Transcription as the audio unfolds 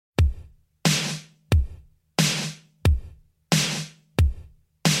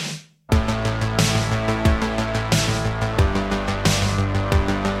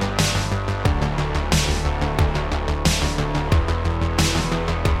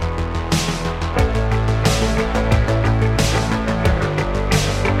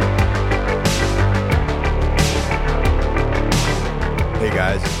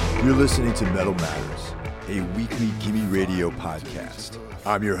You're listening to Metal Matters, a weekly Gimme Radio podcast.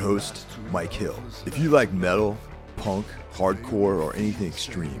 I'm your host, Mike Hill. If you like metal, punk, hardcore, or anything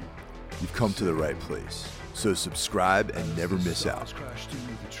extreme, you've come to the right place. So subscribe and never miss out.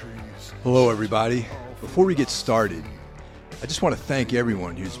 Hello, everybody. Before we get started, I just want to thank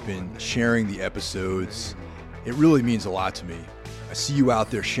everyone who's been sharing the episodes. It really means a lot to me. I see you out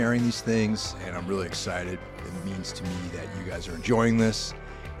there sharing these things, and I'm really excited. It means to me that you guys are enjoying this,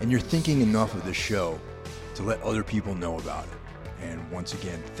 and you're thinking enough of the show to let other people know about it. And once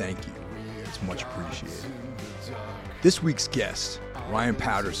again, thank you. It's much appreciated. This week's guest, Ryan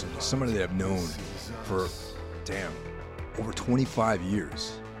Patterson, is somebody that I've known for, over 25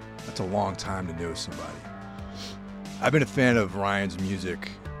 years. That's a long time to know somebody. I've been a fan of Ryan's music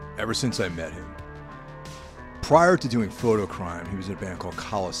ever since I met him. Prior to doing Photocrime, he was in a band called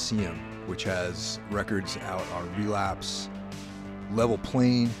Coliseum, which has records out on Relapse, Level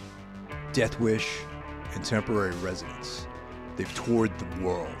Plane, Death Wish, and Temporary Residence. They've toured the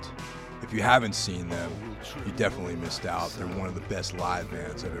world. If you haven't seen them, you definitely missed out. They're one of the best live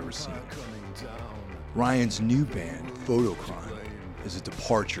bands I've ever seen. Ryan's new band, Photocrime, is a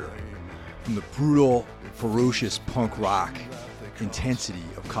departure from the brutal, ferocious punk rock intensity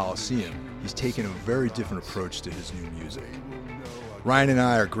of Coliseum. He's taken a very different approach to his new music. Ryan and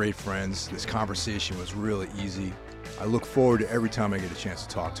I are great friends. This conversation was really easy. I look forward to every time I get a chance to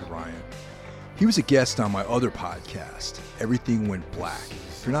talk to Ryan. He was a guest on my other podcast, Everything Went Black.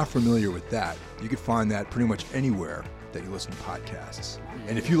 If you're not familiar with that, you can find that pretty much anywhere that you listen to podcasts.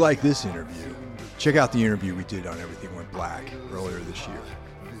 And if you like this interview, check out the interview we did on Everything Went Black earlier this year.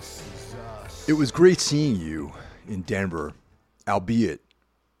 It was great seeing you in Denver, albeit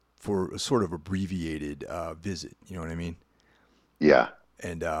for a sort of abbreviated visit. You know what I mean? Yeah.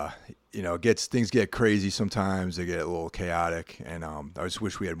 And, things get crazy sometimes. They get a little chaotic. And I just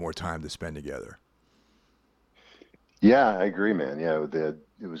wish we had more time to spend together. Yeah, I agree, man. Yeah,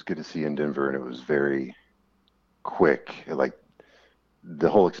 it was good to see you in Denver, and it was very quick. Like, the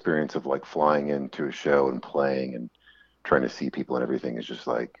whole experience of, like, flying into a show and playing and trying to see people and everything is just,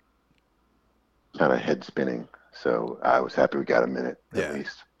 like, kind of head spinning. So I was happy we got a minute, at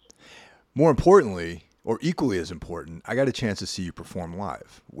least. More importantly, or equally as important, I got a chance to see you perform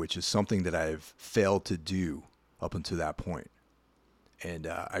live, which is something that I've failed to do up until that point. And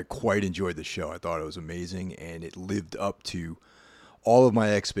I quite enjoyed the show. I thought it was amazing, and it lived up to all of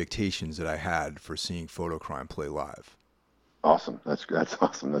my expectations that I had for seeing Photocrime play live. Awesome. That's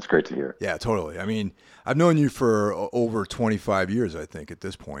awesome. That's great to hear. Yeah, totally. I mean, I've known you for over 25 years, I think, at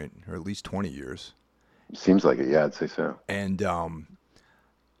this point, or at least 20 years. Seems like it. Yeah, I'd say so. And,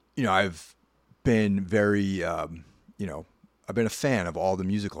 I've been very, I've been a fan of all the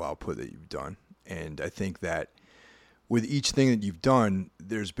musical output that you've done. And I think that with each thing that you've done,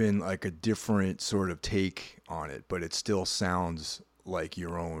 there's been like a different sort of take on it, but it still sounds like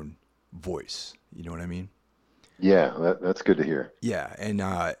your own voice. You know what I mean? Yeah, that's good to hear. Yeah. And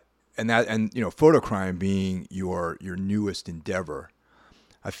Photocrime being your newest endeavor,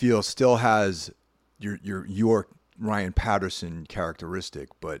 I feel still has your Ryan Patterson characteristic,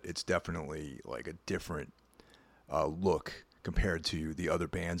 but it's definitely like a different look compared to the other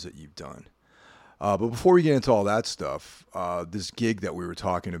bands that you've done. But before we get into all that stuff, this gig that we were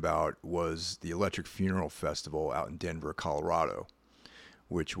talking about was the Electric Funeral Festival out in Denver, Colorado,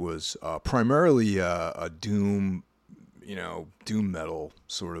 which was primarily a doom metal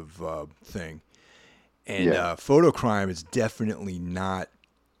sort of thing. And Photocrime is definitely not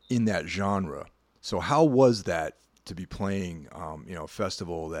in that genre. So how was that to be playing, a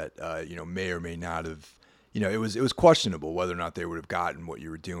festival that, may or may not have, it was questionable whether or not they would have gotten what you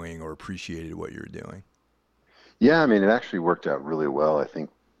were doing or appreciated what you were doing. Yeah, I mean, it actually worked out really well. I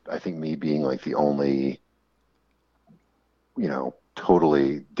think me being like the only,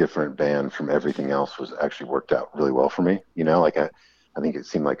 totally different band from everything else was actually worked out really well for me. I think it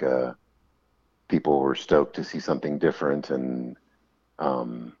seemed like people were stoked to see something different, and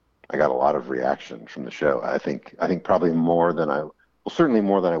I got a lot of reaction from the show. I think probably certainly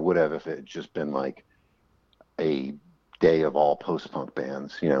more than I would have if it had just been like a day of all post-punk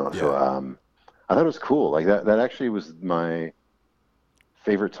bands, Yeah. So I thought it was cool. Like that actually was my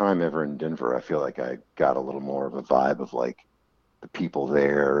favorite time ever in Denver. I feel like I got a little more of a vibe of like the people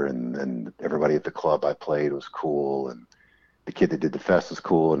there, and everybody at the club I played was cool, and the kid that did the fest was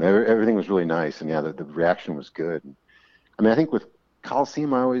cool, and everything was really nice. And yeah, the reaction was good. I mean, I think with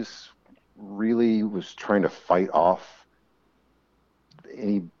Coliseum, I always really was trying to fight off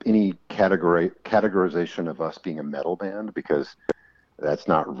any categorization of us being a metal band, because that's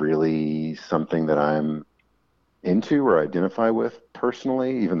not really something that I'm into or identify with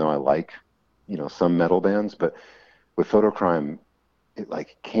personally, even though I like, some metal bands. But with Photocrime, it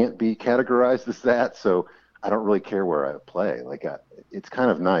like can't be categorized as that. So I don't really care where I play. Like it's kind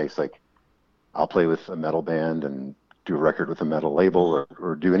of nice. Like I'll play with a metal band and do a record with a metal label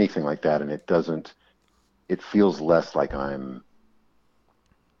or do anything like that, and it feels less like I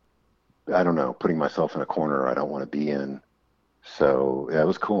don't know, putting myself in a corner I don't want to be in. So yeah, it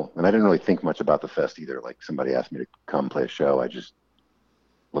was cool. And I didn't really think much about the fest either. Like somebody asked me to come play a show. I just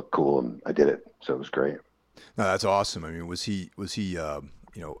looked cool and I did it. So it was great. No, that's awesome. I mean, was he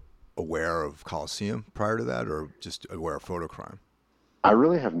aware of Coliseum prior to that, or just aware of Photocrime? I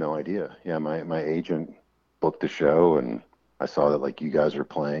really have no idea. Yeah, my agent booked the show and I saw that like you guys were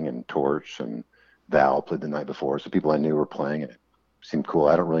playing and Torch and Val played the night before. So people I knew were playing and it seemed cool.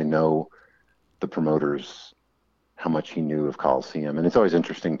 I don't really know the promoters, how much he knew of Coliseum. And it's always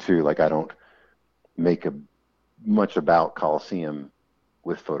interesting too. Like I don't make much about Coliseum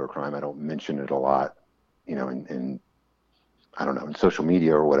with Photocrime. I don't mention it a lot, in I don't know, in social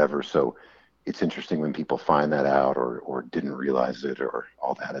media or whatever. So it's interesting when people find that out or didn't realize it or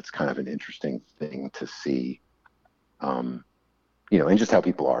all that. It's kind of an interesting thing to see, and just how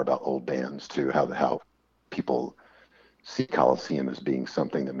people are about old bands too, how people see Coliseum as being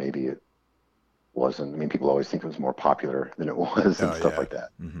something that maybe it wasn't. I mean, people always think it was more popular than it was and stuff like that.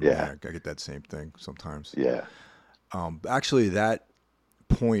 Mm-hmm. Yeah. I get that same thing sometimes. Yeah. Actually, that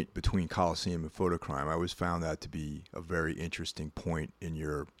point between Coliseum and Photocrime, I always found that to be a very interesting point in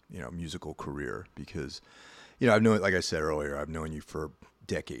your, musical career because, I've known, like I said earlier, I've known you for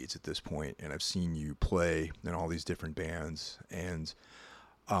decades at this point, and I've seen you play in all these different bands. And,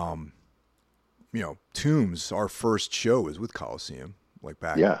 Tombs, our first show was with Coliseum, like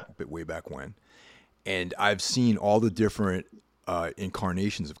way back when. And I've seen all the different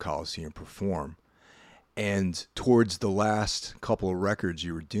incarnations of Coliseum perform. And towards the last couple of records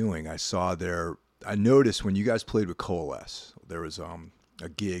you were doing, I noticed when you guys played with Coalesce, there was a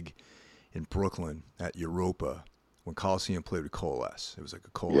gig in Brooklyn at Europa when Coliseum played with Coalesce. It was like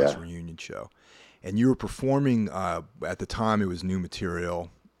a Coalesce reunion show. And you were performing, at the time it was New Material,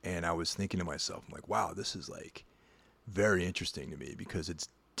 and I was thinking to myself, I'm like, wow, this is like very interesting to me because it's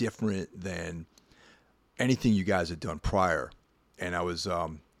different than anything you guys had done prior. And I was,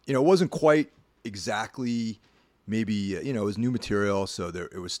 it wasn't quite exactly maybe, it was New Material, so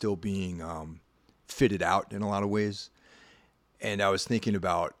it was still being fitted out in a lot of ways. And I was thinking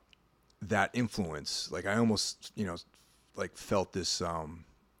about that influence. Like I almost, like felt this,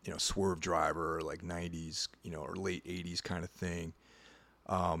 Swerve Driver or like 90s, or late 80s kind of thing.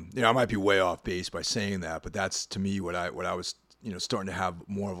 I might be way off base by saying that, but that's to me what I was, starting to have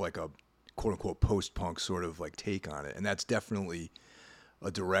more of like a quote unquote post-punk sort of like take on it. And that's definitely a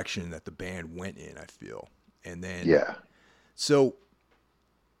direction that the band went in, I feel. And then, so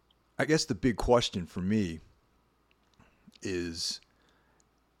I guess the big question for me is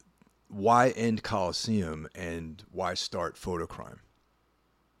why end Coliseum and why start Photocrime?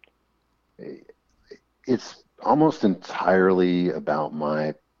 It's almost entirely about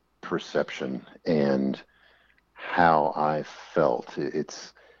my perception and how I felt.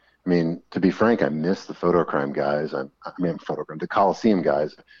 I mean, to be frank, I miss the Photocrime guys. The Coliseum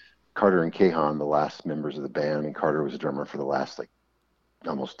guys, Carter and Kahan, the last members of the band. I mean, Carter was a drummer for the last like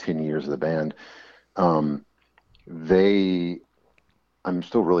almost 10 years of the band. I'm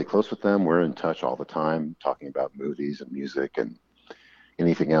still really close with them. We're in touch all the time, talking about movies and music and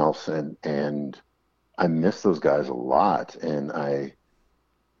anything else. And I miss those guys a lot. And I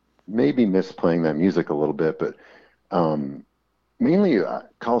maybe miss playing that music a little bit, but mainly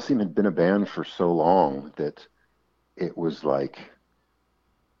Coliseum had been a band for so long that it was like,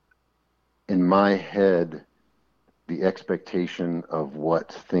 in my head, the expectation of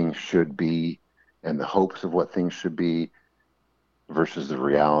what things should be and the hopes of what things should be versus the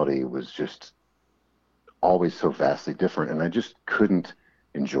reality was just always so vastly different. And I just couldn't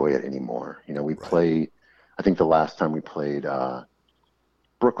enjoy it anymore. I think the last time we played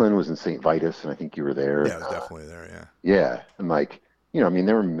Brooklyn was in St. Vitus, and I think you were there. Yeah, I was definitely there, yeah. Yeah, and like, there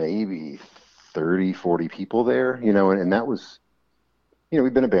were maybe 30, 40 people there, and that was,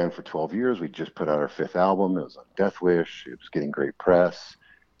 we've been a band for 12 years. We just put out our 5th album. It was on Death Wish. It was getting great press.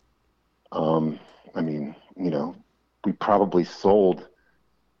 We probably sold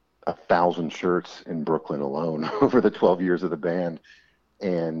 1,000 shirts in Brooklyn alone over the 12 years of the band,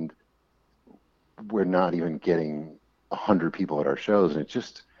 and we're not even getting 100 people at our shows, and it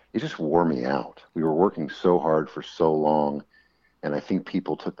just wore me out. We were working so hard for so long, and I think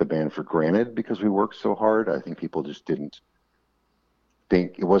people took the band for granted because we worked so hard. I think people just didn't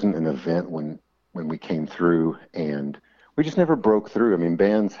think it wasn't an event when when we came through, and we just never broke through. I mean,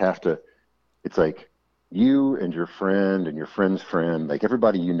 bands have to, it's like you and your friend and your friend's friend, like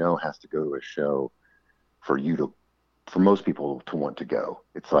everybody you know has to go to a show for you to, for most people to want to go.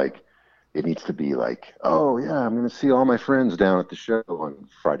 It's like, it needs to be like, oh yeah, I'm going to see all my friends down at the show on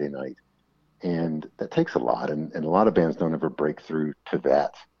Friday night. And that takes a lot. And a lot of bands don't ever break through to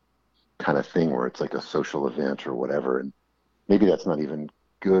that kind of thing where it's like a social event or whatever. And maybe that's not even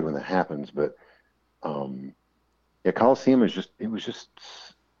good when that happens, but yeah, Coliseum is just, it was just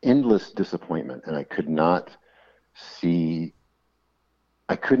endless disappointment. And I couldn't see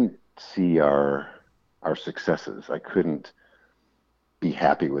our successes. I couldn't be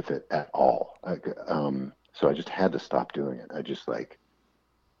happy with it at all. So I just had to stop doing it. I just like,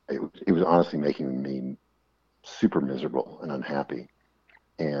 it was honestly making me super miserable and unhappy.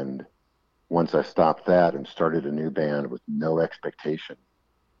 And once I stopped that and started a new band with no expectation,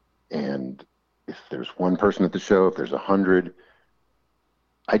 and if there's one person at the show, if there's 100,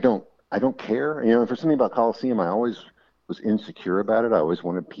 I don't care. You know, if there's something about Coliseum, I always was insecure about it. I always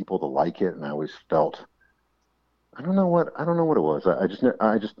wanted people to like it, and I always felt, I don't know what it was.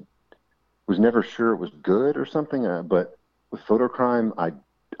 I just was never sure it was good or something. But with Photocrime,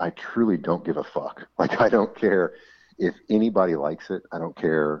 I truly don't give a fuck. Like, I don't care if anybody likes it. I don't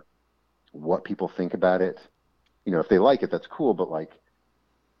care what people think about it. You know, if they like it, that's cool. But like,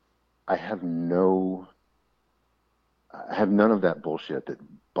 I have none of that bullshit that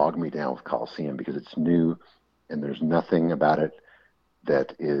bogged me down with Coliseum, because it's new and there's nothing about it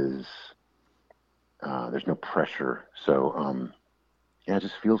that is, there's no pressure. So, yeah, it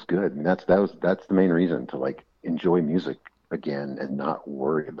just feels good. And that's the main reason to like enjoy music again and not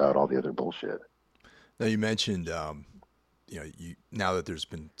worry about all the other bullshit. Now you mentioned, now that there's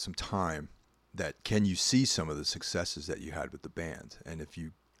been some time, that can you see some of the successes that you had with the band? And if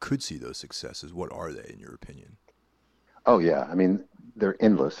you could see those successes, what are they in your opinion? Oh yeah. I mean, they're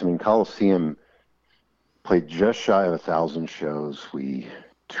endless. I mean, Coliseum played just shy of 1,000 shows. We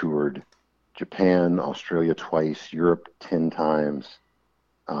toured Japan, Australia twice, Europe 10 times,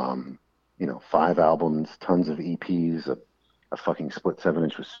 5 albums, tons of EPs, a fucking split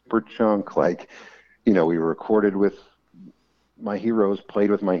 7-inch with Superchunk. Like, we were recorded with My Heroes,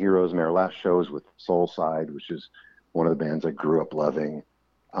 played with My Heroes, and our last shows with Soulside, which is one of the bands I grew up loving.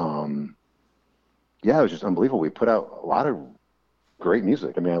 Yeah, it was just unbelievable. We put out a lot of great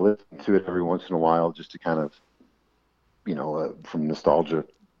music. I mean, I listen to it every once in a while just to kind of, from nostalgia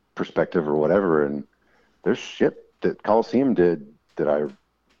perspective or whatever. And there's shit that Coliseum did that I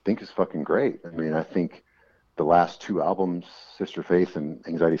think is fucking great. I mean, I think the last 2 albums, Sister Faith and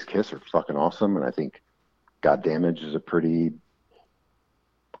Anxiety's Kiss, are fucking awesome. And I think God Damage is a pretty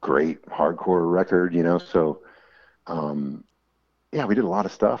great hardcore record, So, yeah, we did a lot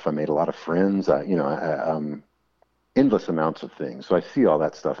of stuff. I made a lot of friends. Endless amounts of things. So I see all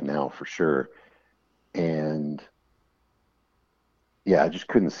that stuff now for sure. And yeah, I just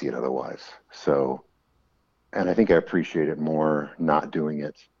couldn't see it otherwise. So, and I think I appreciate it more not doing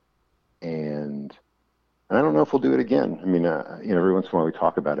it. And I don't know if we'll do it again. I mean, every once in a while we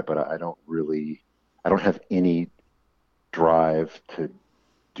talk about it, but I don't have any drive to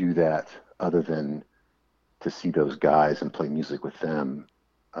do that other than to see those guys and play music with them.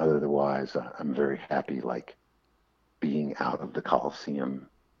 Otherwise, I'm very happy, like, being out of the Coliseum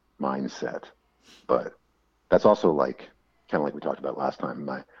mindset. But that's also like, kind of like we talked about last time,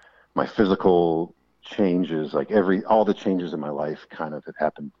 my physical changes, like all the changes in my life kind of have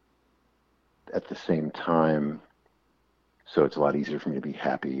happened at the same time. So it's a lot easier for me to be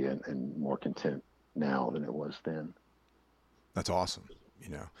happy and more content now than it was then. That's awesome.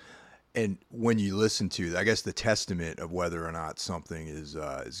 And when you listen to, I guess the testament of whether or not something is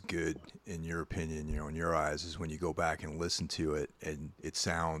good in your opinion, in your eyes, is when you go back and listen to it and it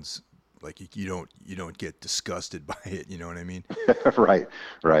sounds like you don't get disgusted by it. You know what I mean? Right.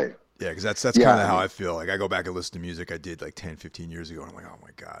 Yeah, because that's kind of how I feel. Like, I go back and listen to music I did like 10, 15 years ago, and I'm like, oh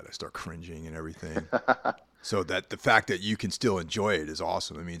my God, I start cringing and everything. So that the fact that you can still enjoy it is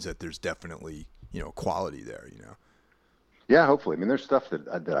awesome. It means that there's definitely, quality there, Yeah, hopefully. I mean, there's stuff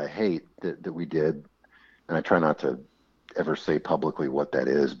that I hate that we did, and I try not to ever say publicly what that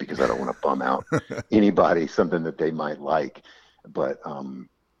is, because I don't want to bum out anybody, something that they might like. But,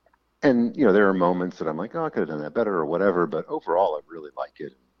 and, there are moments that I'm like, oh, I could have done that better or whatever. But overall, I really like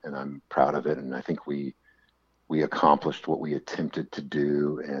it, and I'm proud of it. And I think we accomplished what we attempted to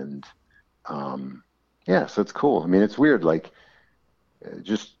do. And, yeah, so it's cool. I mean, it's weird, like,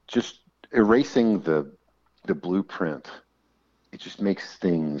 just erasing the blueprint, it just makes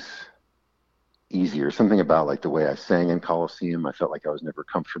things easier. Something about like the way I sang in Coliseum, I felt like I was never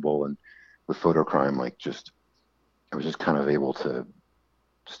comfortable. And with Photocrime, like I was just kind of able to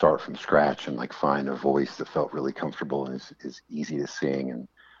start from scratch and like find a voice that felt really comfortable and is easy to sing and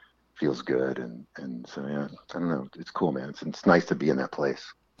feels good. And so, yeah, I don't know. It's cool, man. It's nice to be in that place.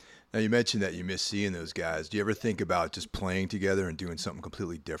 Now, you mentioned that you miss seeing those guys. Do you ever think about just playing together and doing something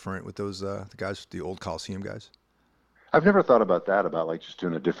completely different with those the guys, the old Coliseum guys? I've never thought about that, about like just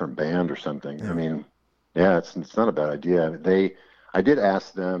doing a different band or something. Yeah. I mean, yeah, it's not a bad idea. I did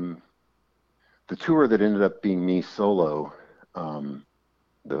ask them, the tour that ended up being me solo,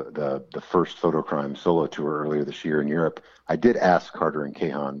 the first Photocrime solo tour earlier this year in Europe. I did ask Carter and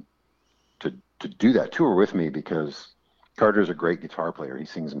Kahan to do that tour with me because Carter's a great guitar player. He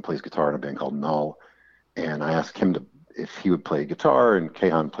sings and plays guitar in a band called Null. And I asked him if he would play guitar and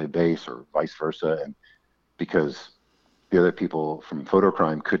Kahan play bass or vice versa. And because the other people from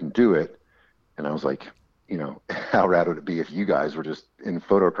Photocrime couldn't do it. And I was like, how rad would it be if you guys were just in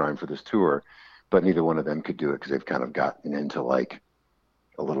Photocrime for this tour, but neither one of them could do it because they've kind of gotten into like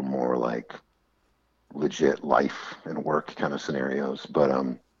a little more like legit life and work kind of scenarios. But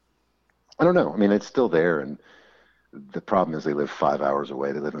I don't know. I mean, it's still there. And the problem is they live 5 hours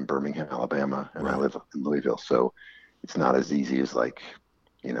away. They live in Birmingham, Alabama, and I live in Louisville. So it's not as easy as like,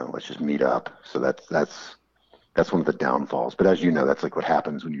 let's just meet up. So that's one of the downfalls. But as you know, that's like what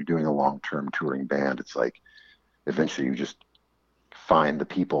happens when you're doing a long-term touring band. It's like eventually you just find the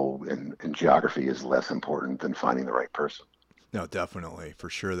people, and geography is less important than finding the right person. No, definitely. For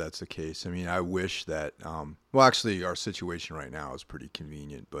sure that's the case. I mean, I wish that, well, actually our situation right now is pretty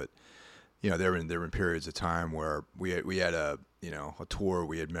convenient, but there have been periods of time where we had a tour.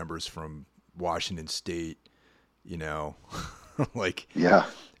 We had members from Washington State, like, yeah.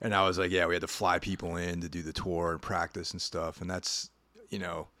 And I was like, yeah, we had to fly people in to do the tour and practice and stuff. And that's,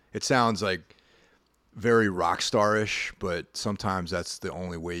 it sounds like very rock star-ish, but sometimes that's the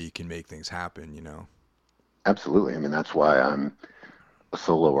only way you can make things happen, Absolutely. I mean, that's why I'm a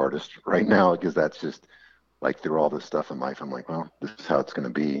solo artist right now, because that's just like through all this stuff in life, I'm like, well, this is how it's going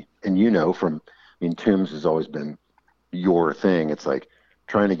to be. And Tombs has always been your thing. It's like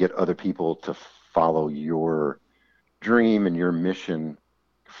trying to get other people to follow your dream and your mission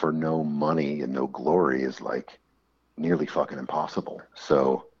for no money and no glory is like nearly fucking impossible.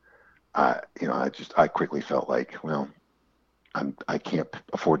 So I quickly felt like, well, I can't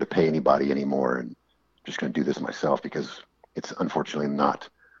afford to pay anybody anymore, and I'm just going to do this myself, because it's unfortunately not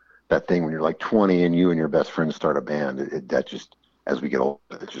that thing when you're like 20 and you and your best friend start a band. That just, as we get older,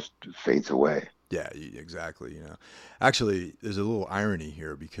 it just fades away. Yeah, exactly. Actually, there's a little irony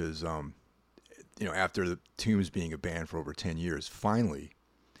here because, after the Tombs being a band for over 10 years, finally,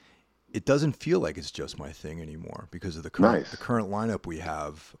 it doesn't feel like it's just my thing anymore because of the current lineup we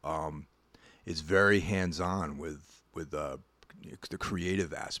have. Is very hands-on with the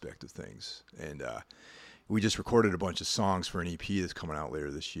creative aspect of things, and we just recorded a bunch of songs for an EP that's coming out later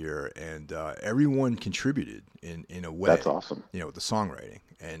this year, and everyone contributed in a way. That's awesome. With the songwriting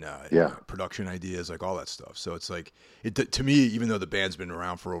and yeah, production ideas, like all that stuff. So it's like, to me, even though the band's been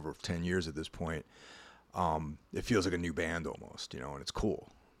around for over 10 years at this point, it feels like a new band almost, and it's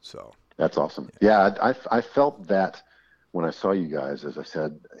cool. So that's awesome. Yeah, I felt that when I saw you guys, as I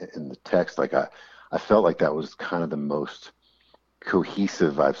said in the text, like I felt like that was kind of the most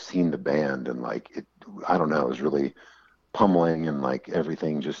cohesive I've seen the band, and like I don't know, it was really pummeling, and like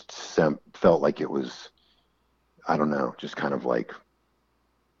everything just felt like it was, I don't know, just kind of like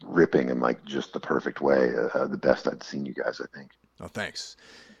ripping in like just the perfect way. The best I'd seen you guys, I think. Oh, thanks.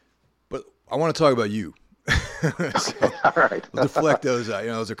 But I want to talk about you. So, all right. We'll deflect those.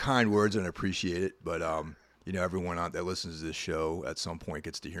 Those are kind words, and I appreciate it. But everyone that listens to this show at some point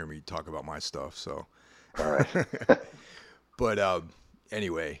gets to hear me talk about my stuff. So, all right. But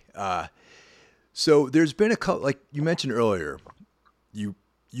anyway, so there's been a couple, like you mentioned earlier, you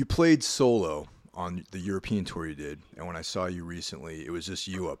played solo on the European tour you did, and when I saw you recently, it was just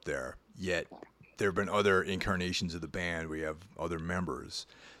you up there. Yet there have been other incarnations of the band. We have other members.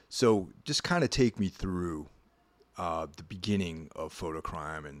 So just kind of take me through the beginning of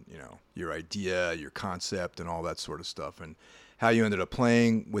Photocrime, and your idea, your concept, and all that sort of stuff, and how you ended up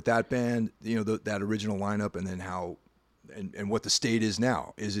playing with that band, that original lineup, and then how and what the state is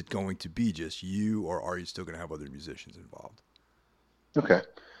now. Is it going to be just you, or are you still going to have other musicians involved? Okay.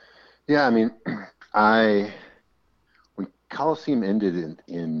 Yeah, I mean, when Coliseum ended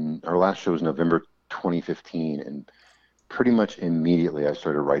in our last show was November 2015, and pretty much immediately I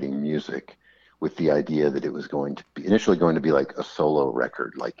started writing music with the idea that it was initially going to be like a solo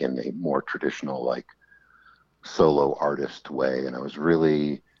record, like in a more traditional like solo artist way. And I was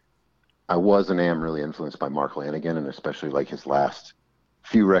and am really influenced by Mark Lanegan, and especially like his last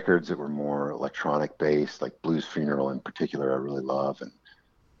few records that were more electronic based, like Blues Funeral in particular, I really love, and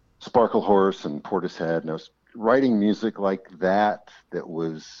Sparkle Horse and Portishead. And I was writing music like that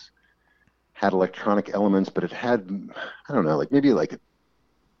was had electronic elements, but it had, I don't know, like maybe like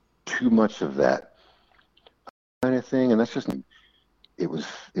too much of that kind of thing. And that's just, it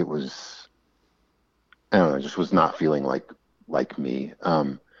was, I don't know, it just was not feeling like me.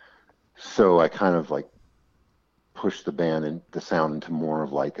 So I kind of like pushed the band and the sound into more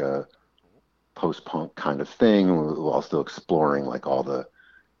of like a post-punk kind of thing, while still exploring like all the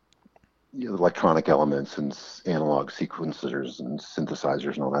electronic elements and analog sequencers and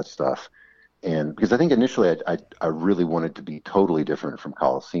synthesizers and all that stuff. And because I think initially I really wanted to be totally different from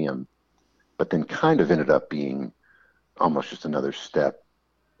Coliseum, but then kind of ended up being almost just another step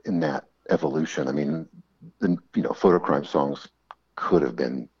in that evolution. I mean, the Photocrime songs could have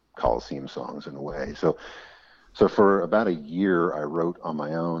been Coliseum songs in a way. So for about a year, I wrote on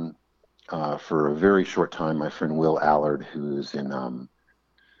my own. For a very short time, my friend Will Allard, who's in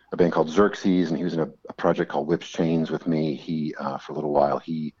a band called Xerxes, and he was in a project called Whips Chains with me. He for a little while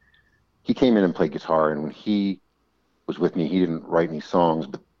he came in and played guitar, and when he was with me, he didn't write any songs,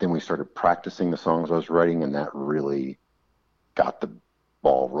 but then we started practicing the songs I was writing, and that really got the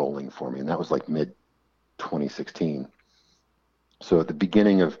ball rolling for me. And that was like mid 2016. So at the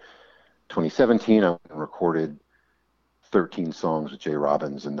beginning of 2017, I recorded 13 songs with Jay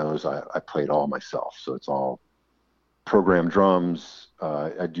Robbins, and those I played all myself. So it's all programmed drums.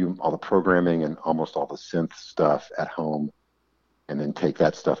 I do all the programming and almost all the synth stuff at home, and then take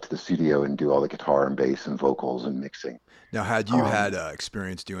that stuff to the studio and do all the guitar and bass and vocals and mixing. Now, had you had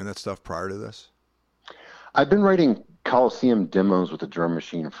experience doing that stuff prior to this? I've been writing Coliseum demos with the drum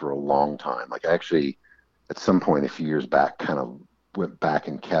machine for a long time. Like I actually, at some point a few years back, kind of went back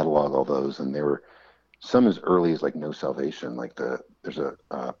and cataloged all those, and they were some as early as like No Salvation. Like there's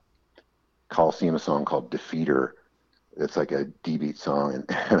a Coliseum song called Defeater. It's like a D-beat song,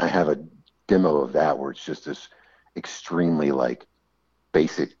 and I have a demo of that where it's just this extremely like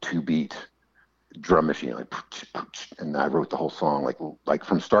basic 2-beat drum machine, like, and I wrote the whole song like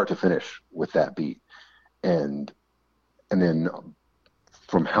from start to finish with that beat, and then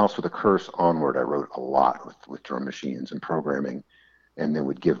from House with a Curse onward, I wrote a lot with drum machines and programming, and then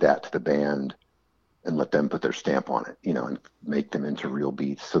would give that to the band and let them put their stamp on it, and make them into real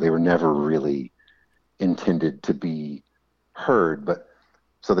beats. So they were never really intended to be heard. But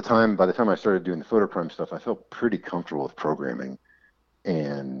so by the time I started doing the Photocrime stuff, I felt pretty comfortable with programming,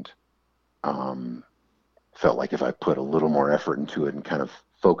 and felt like if I put a little more effort into it and kind of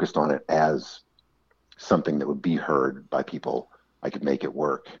focused on it as something that would be heard by people, I could make it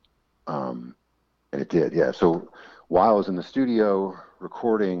work. And it did, yeah. So while I was in the studio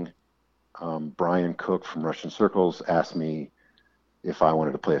recording, Brian Cook from Russian Circles asked me if I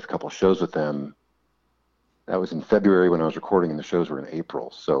wanted to play a couple of shows with them. That was in February when I was recording, and the shows were in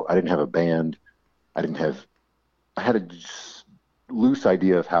April. So I didn't have a band. I had a loose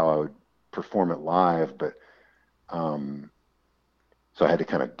idea of how I would perform it live, but so I had to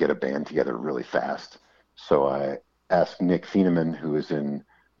kind of get a band together really fast. So I asked Nick Fieneman, who is in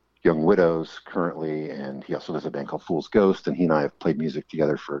Young Widows currently, and he also does a band called Fool's Ghost, and he and I have played music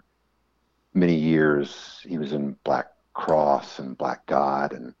together for many years. He was in Black Cross and Black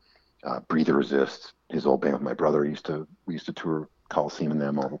God and Breathe or Resist, his old band with my brother. We used to tour Coliseum and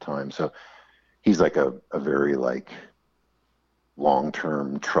them all the time. So he's like a very like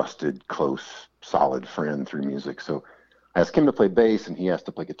long-term, trusted, close, solid friend through music. So I asked him to play bass, and he asked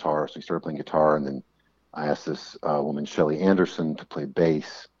to play guitar. So he started playing guitar, and then I asked this woman, Shelly Anderson, to play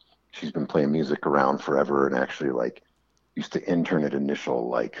bass. She's been playing music around forever, and actually like used to intern at Initial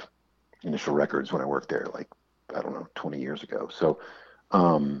Records when I worked there, like, I don't know, 20 years ago. So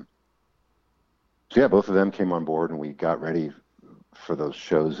yeah, both of them came on board, and we got ready for those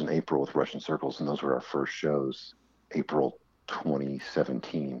shows in April with Russian Circles, and those were our first shows, April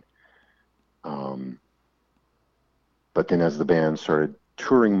 2017. But then as the band started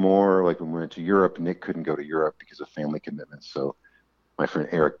touring more, like when we went to Europe, Nick couldn't go to Europe because of family commitments. So my friend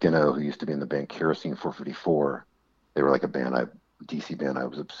Eric Dino, who used to be in the band Kerosene 454, they were like a DC band I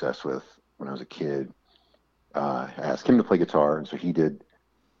was obsessed with when I was a kid. I asked him to play guitar, and so he did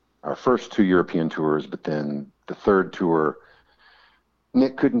our first 2 European tours, but then the third tour,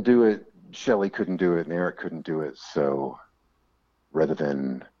 Nick couldn't do it, Shelly couldn't do it, and Eric couldn't do it. So rather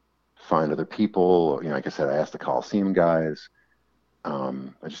than find other people, like I said, I asked the Coliseum guys.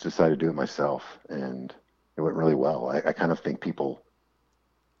 I just decided to do it myself, and it went really well. I kind of think people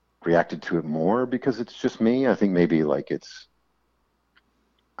reacted to it more because it's just me. I think maybe like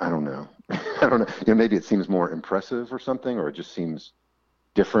I don't know. Maybe it seems more impressive or something, or it just seems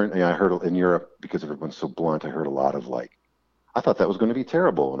different. I heard in Europe, because everyone's so blunt, I heard a lot of like, I thought that was going to be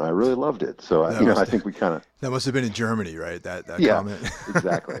terrible, and I really loved it. So That I must think we kind of, that must have been in Germany, right? That yeah, comment.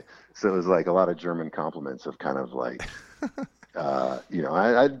 exactly. So it was like a lot of German compliments of kind of like, they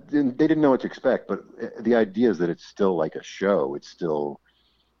didn't know what to expect, but the idea is that it's still like a show. It's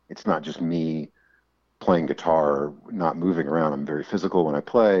not just me playing guitar, not moving around. I'm very physical when I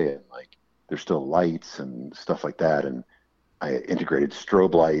play, and like there's still lights and stuff like that. And I integrated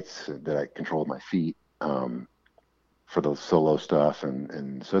strobe lights that I control with my feet for the solo stuff,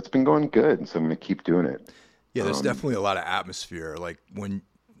 and so it's been going good. And so I'm gonna keep doing it. Yeah, there's Um, definitely a lot of atmosphere. Like when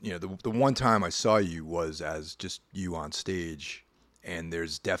the one time I saw you was as just you on stage, and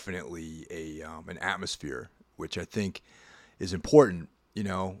there's definitely a an atmosphere which I think is important.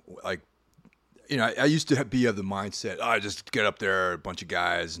 Like I used to be of the mindset, I just get up there, a bunch of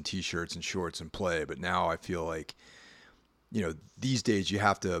guys in t-shirts and shorts and play. But now I feel like these days you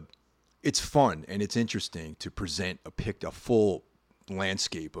have to. It's fun and it's interesting to present a full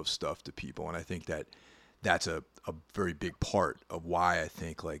landscape of stuff to people, and I think that's a very big part of why I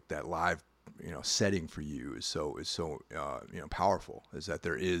think like that live setting for you is so powerful, is that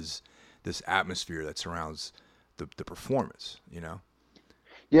there is this atmosphere that surrounds the performance.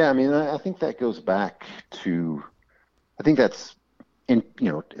 yeah, I mean, I think that goes back to, I think that's in, I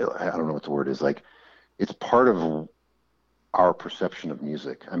don't know what the word is, like it's part of our perception of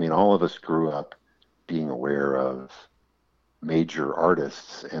music. I mean, all of us grew up being aware of major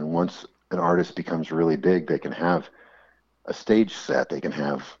artists, and once an artist becomes really big, they can have a stage set, they can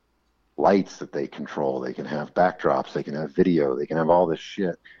have lights that they control, they can have backdrops, they can have video, they can have all this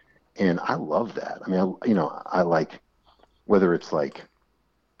shit. And I love that. I mean, I like, whether it's like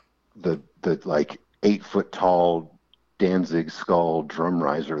the like 8 foot tall Danzig skull drum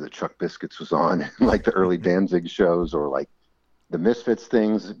riser that Chuck Biscuits was on, like the early Danzig shows, or like the Misfits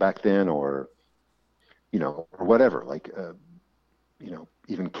things back then, or or whatever, like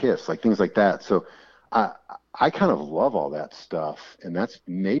even Kiss, like things like that. So I I kind of love all that stuff, and that's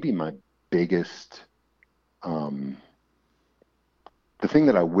maybe my biggest um, the thing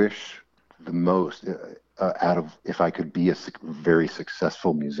that I wish the most out of, if I could be a very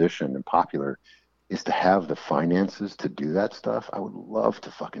successful musician and popular, is to have the finances to do that stuff. I would love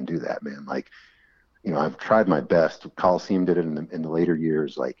to fucking do that, man. Like, I've tried my best. Coliseum did it in the later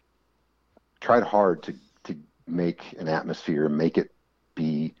years. Like, tried hard to make an atmosphere, make it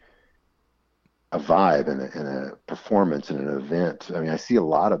be a vibe and a performance and an event. I mean, I see a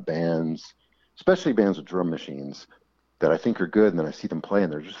lot of bands, especially bands with drum machines, that I think are good, and then I see them play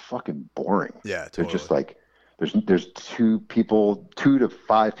and they're just fucking boring. Yeah, They're totally. just like, there's 2 to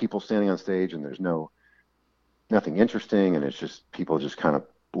 5 people standing on stage, and there's nothing interesting, and it's just people just kind of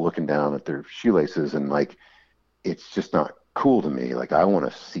looking down at their shoelaces, and like it's just not cool to me. Like, I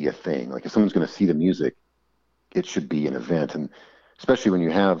want to see a thing. Like, if someone's going to see the music, it should be an event. And especially when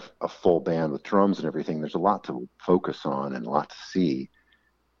you have a full band with drums and everything, there's a lot to focus on and a lot to see.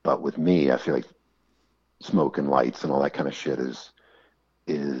 But with me, I feel like smoke and lights and all that kind of shit is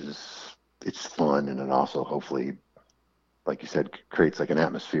it's fun, and it also hopefully, like you said, creates like an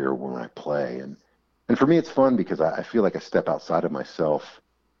atmosphere when I play. And for me, it's fun because I feel like I step outside of myself.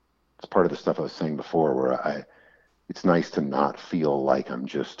 It's part of the stuff I was saying before, where it's nice to not feel like I'm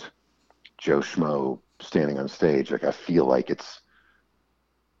just Joe Schmo standing on stage. Like, I feel like it's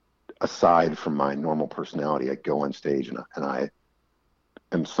aside from my normal personality. I go on stage and I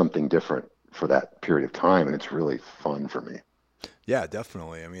am something different for that period of time, and it's really fun for me. Yeah,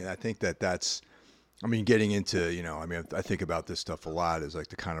 definitely. I mean, I think I mean, getting into, I think about this stuff a lot as like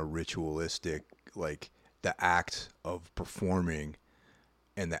the kind of ritualistic, like the act of performing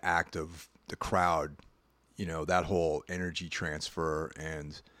and the act of the crowd, that whole energy transfer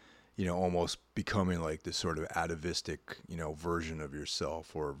and, almost becoming like this sort of atavistic, version of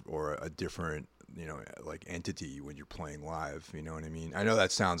yourself, or a different, like entity when you're playing live. You know what I mean? I know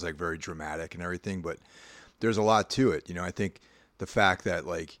that sounds like very dramatic and everything, but there's a lot to it. I think the fact that,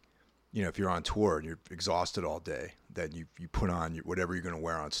 like, if you're on tour and you're exhausted all day, then you put on whatever you're going to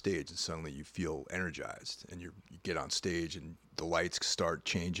wear on stage, and suddenly you feel energized, and you get on stage and the lights start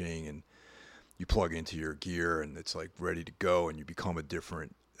changing, and you plug into your gear and it's like ready to go, and you become a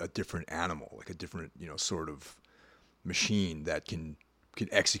different animal, like a different, sort of machine that can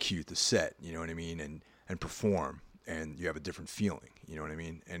execute the set, you know what I mean, and perform, and you have a different feeling, you know what I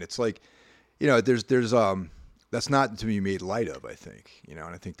mean? And it's like, there's that's not to be made light of, I think, and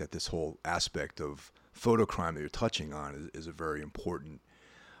I think that this whole aspect of photocrime that you're touching on is a very important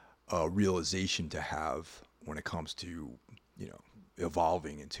realization to have when it comes to,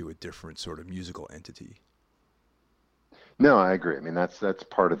 evolving into a different sort of musical entity. No, I agree. I mean, that's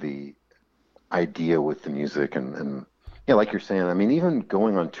part of the idea with the music, and yeah, like you're saying. I mean, even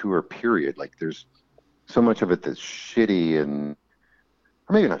going on tour, period. Like, there's so much of it that's shitty and,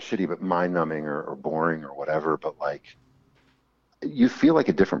 or maybe not shitty, but mind numbing or boring or whatever. But like, you feel like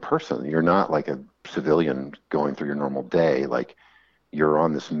a different person. You're not like a civilian going through your normal day. Like, you're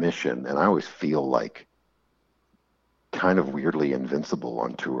on this mission, and I always feel like kind of weirdly invincible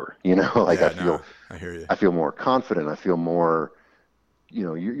on tour. You know, like Yeah, no, I hear you. I feel more confident. I feel more,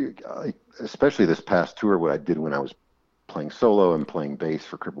 especially this past tour, what I did when I was playing solo and playing bass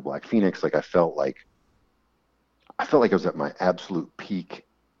for Cripple Black Phoenix. Like, I felt like I was at my absolute peak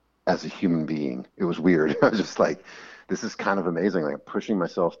as a human being. It was weird. I was just like, this is kind of amazing. Like, I'm pushing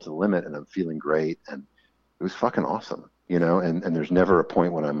myself to the limit and I'm feeling great. And it was fucking awesome, and there's never a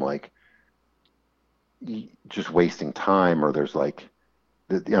point when I'm like just wasting time, or there's like,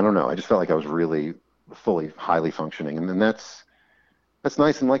 I don't know. I just felt like I was really fully, highly functioning. And then that's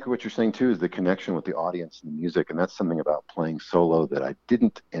nice. And like what you're saying too, is the connection with the audience and the music. And that's something about playing solo that I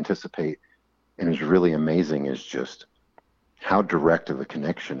didn't anticipate and is really amazing, is just how direct of a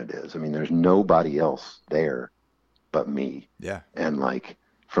connection it is. I mean, there's nobody else there but me. Yeah. And like,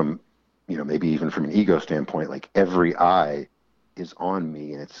 from, maybe even from an ego standpoint, like every eye is on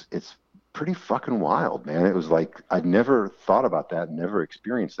me, and it's pretty fucking wild, man. It was like, I'd never thought about that, never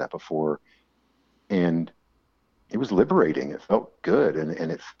experienced that before. And it was liberating. It felt good.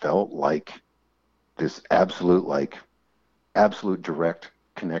 And it felt like this absolute direct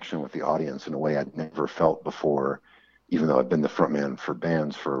connection with the audience in a way I'd never felt before, even though I've been the frontman for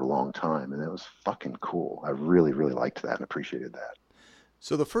bands for a long time. And it was fucking cool. I really, really liked that and appreciated that.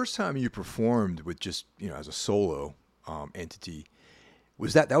 So the first time you performed with just, as a solo entity,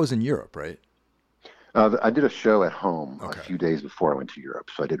 that was in Europe, right? I did a show at home Okay. a few days before I went to Europe.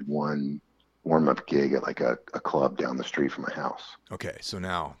 So I did one warm-up gig at like a club down the street from my house. Okay, so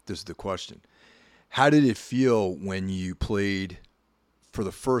now this is the question. How did it feel when you played for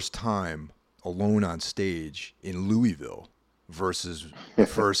the first time alone on stage in Louisville versus the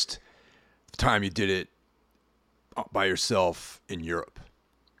first time you did it by yourself in Europe?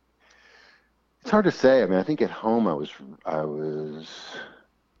 It's hard to say. I mean, I think at home I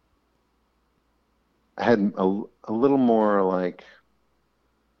had a little more like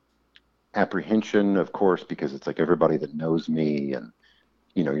apprehension, of course, because it's like everybody that knows me, and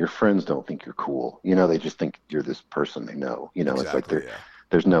your friends don't think you're cool. They just think you're this person they know. Exactly, it's like yeah.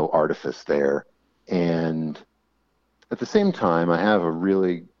 There's no artifice there. And at the same time, I have a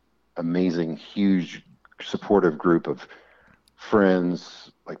really amazing, huge, supportive group of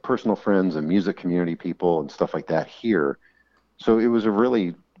friends, like personal friends and music community people and stuff like that here. So it was a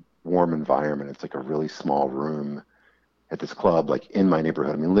really warm environment. It's like a really small room at this club, like in my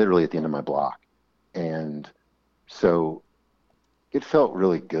neighborhood. I mean, literally at the end of my block. And so it felt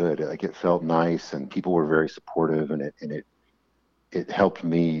really good. Like, it felt nice, and people were very supportive, and it helped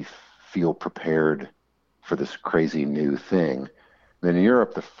me feel prepared for this crazy new thing. And then in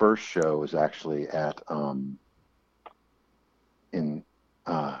Europe, the first show was actually at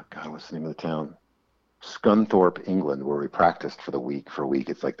God, what's the name of the town? Scunthorpe, England, where we practiced for a week.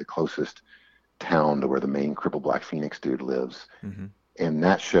 It's like the closest town to where the main Cripple Black Phoenix dude lives. Mm-hmm. And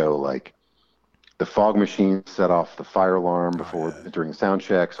that show, like, the fog machine set off the fire alarm during the sound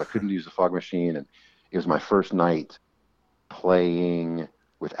check, so I couldn't use the fog machine. And it was my first night playing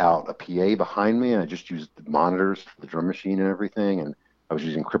without a PA behind me, and I just used the monitors for the drum machine and everything. And I was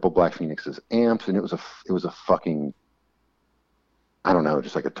using Cripple Black Phoenix's amps, and it was a fucking, I don't know,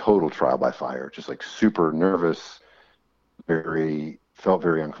 just like a total trial by fire. Just like super nervous, felt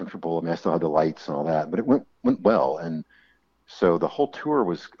very uncomfortable. I mean, I still had the lights and all that, but it went well. And so the whole tour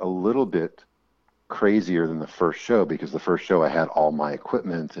was a little bit crazier than the first show, because the first show I had all my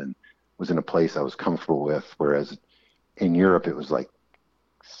equipment and was in a place I was comfortable with, whereas in Europe it was like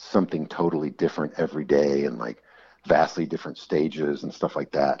something totally different every day, and like vastly different stages and stuff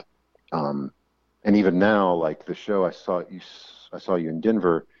like that. And even now, like the show I saw you in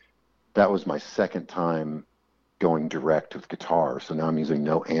Denver, that was my second time going direct with guitar. So now I'm using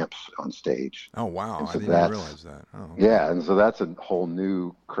no amps on stage. Oh, wow. So I didn't even realize that. Oh, okay. Yeah. And so that's a whole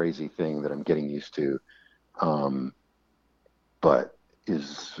new crazy thing that I'm getting used to. But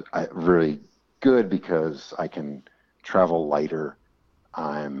is really good because I can travel lighter.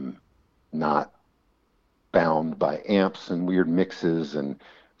 I'm not bound by amps and weird mixes. And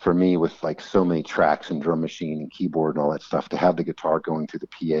for me, with like so many tracks and drum machine and keyboard and all that stuff, to have the guitar going through the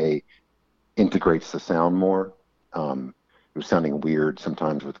PA integrates the sound more. It was sounding weird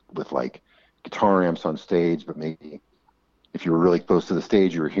sometimes with like guitar amps on stage, but maybe if you were really close to the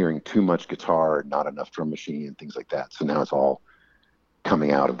stage, you were hearing too much guitar, not enough drum machine, and things like that. So now it's all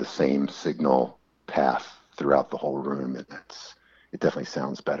coming out of the same signal path throughout the whole room, and it definitely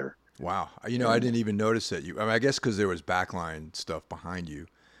sounds better. Wow. You know, I didn't even notice that I mean, I guess because there was backline stuff behind you.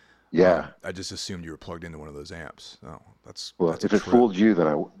 Yeah. I just assumed you were plugged into one of those amps. Oh, Well, that's if a it trip. fooled you, then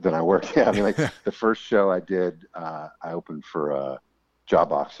I worked. Yeah, I mean, like the first show I did, I opened for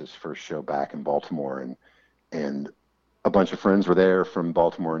Jawbox's first show back in Baltimore, and a bunch of friends were there from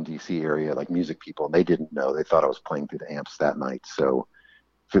Baltimore and DC area, like music people, and they didn't know. They thought I was playing through the amps that night. So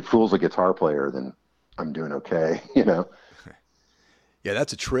if it fools a guitar player, then I'm doing okay, you know? Yeah,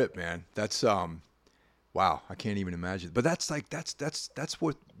 that's a trip, man. That's wow, I can't even imagine. But that's like that's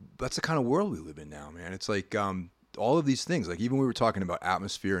the kind of world we live in now, man. It's like all of these things, like even we were talking about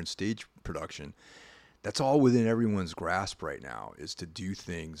atmosphere and stage production, that's all within everyone's grasp right now, is to do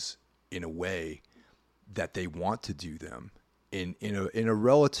things in a way that they want to do them in a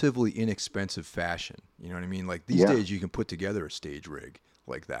relatively inexpensive fashion. You know what I mean? Like these Yeah. days you can put together a stage rig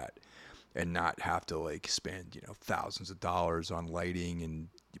like that and not have to like spend, you know, thousands of dollars on lighting and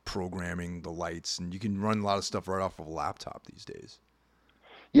programming the lights, and you can run a lot of stuff right off of a laptop these days.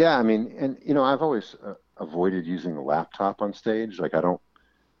 Yeah, I mean, and you know, I've always avoided using the laptop on stage. Like I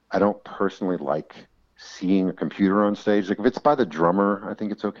don't personally like seeing a computer on stage. Like if it's by the drummer, I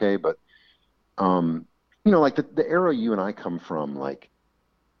think it's okay, but um you know, like the era you and I come from, like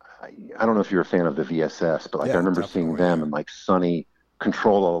I don't know if you're a fan of the VSS, but like I Yeah, remember seeing definitely. them Yeah. and like Sonny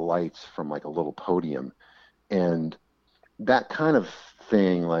control all the lights from like a little podium, and that kind of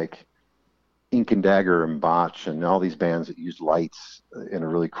thing, like Ink and Dagger and Botch and all these bands that used lights in a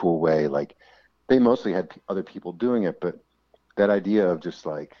really cool way, like they mostly had other people doing it, but that idea of just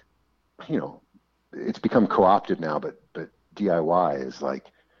like, you know, it's become co-opted now, but DIY is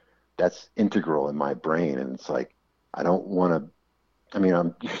like that's integral in my brain, and it's like I don't want to. I mean,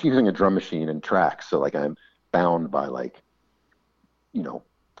 I'm using a drum machine and tracks, so like I'm bound by like, you know,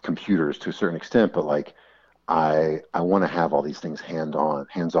 computers to a certain extent, but like I want to have all these things hands on,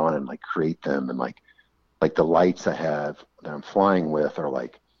 and like create them, and like the lights I have that I'm flying with are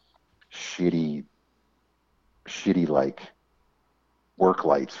like shitty shitty like work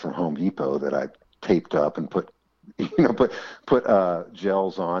lights from Home Depot that I taped up and put you know put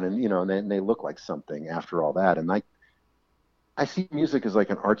gels on, and you know, and then they look like something after all that. And I see music as like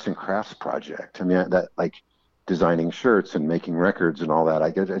an arts and crafts project. I mean, that like designing shirts and making records and all that.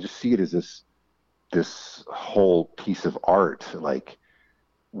 I just see it as this whole piece of art. Like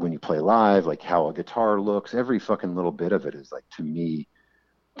when you play live, like how a guitar looks, every fucking little bit of it is like, to me,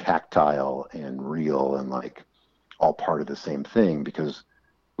 tactile and real, and like all part of the same thing, because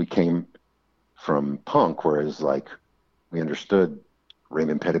we came from punk, whereas like we understood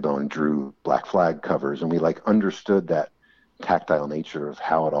Raymond Pettibone drew Black Flag covers, and we like understood that tactile nature of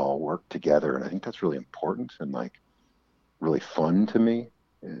how it all worked together. And I think that's really important and like really fun to me,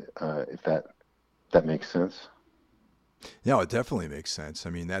 if that makes sense. No, it definitely makes sense. I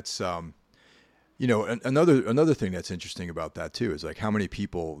mean, that's you know, another thing that's interesting about that too is like how many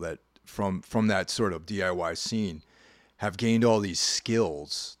people that from that sort of DIY scene have gained all these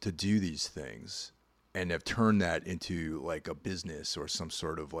skills to do these things and have turned that into like a business or some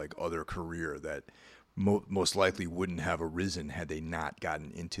sort of like other career that most likely wouldn't have arisen had they not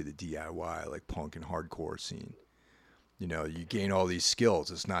gotten into the DIY like punk and hardcore scene. You know, you gain all these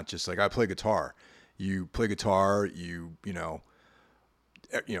skills. It's not just like I play guitar. You play guitar, you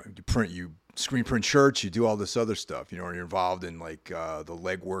screen print shirts, you do all this other stuff, you know, or you're involved in like the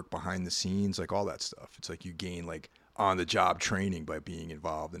legwork behind the scenes, like all that stuff. It's like you gain like on the job training by being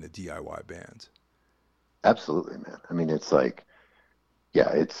involved in a DIY band. Absolutely, man. I mean, it's like,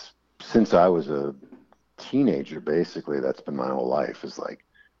 yeah, it's since I was a teenager, basically, that's been my whole life, is like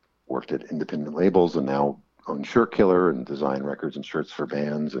worked at independent labels and now own Shirt Killer and design records and shirts for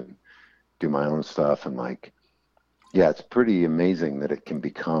bands and do my own stuff. And like, yeah, it's pretty amazing that it can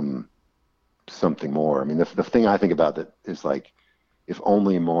become something more. I mean, the thing I think about that is like, if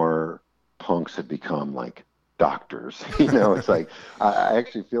only more punks had become like doctors, you know, it's like, I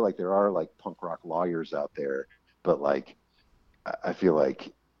actually feel like there are like punk rock lawyers out there, but like, I feel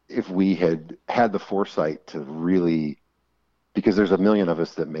like if we had had the foresight to really, because there's a million of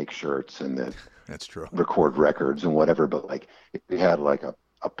us that make shirts and that That's true. record records and whatever, but like if we had like a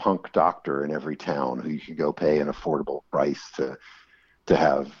punk doctor in every town who you could go pay an affordable price to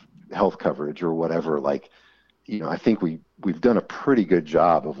have health coverage or whatever, like, you know, I think we've done a pretty good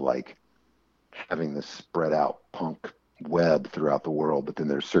job of like having this spread out punk web throughout the world. But then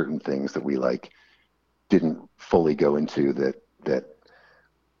there's certain things that we like didn't fully go into that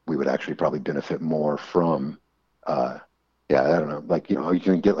we would actually probably benefit more from uh, Yeah, I don't know. Like, you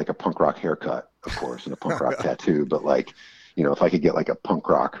can get like a punk rock haircut, of course, and a punk rock tattoo, but like, if I could get like a punk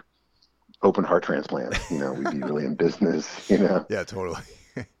rock open heart transplant, we'd be really in business. Yeah, totally.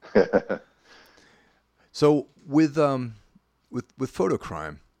 So with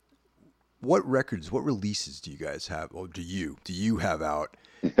Photocrime, what records, what releases do you guys have, or do you have out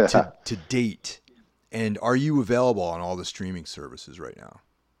Yeah. to date, and are you available on all the streaming services right now?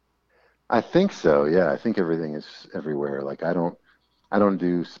 I think so. Yeah, I think everything is everywhere. Like I don't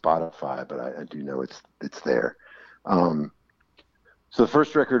do Spotify, but I do know it's there. Um, so the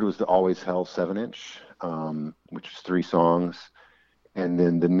first record was the Always Hell 7-inch, which was 3 songs. And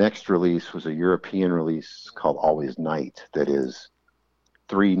then the next release was a European release called Always Night that is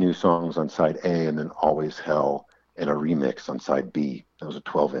 3 new songs on side A and then Always Hell and a remix on side B. That was a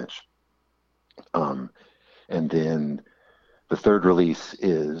 12-inch. Um, and then the third release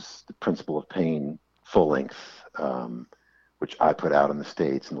is The Principle of Pain full length, which I put out in the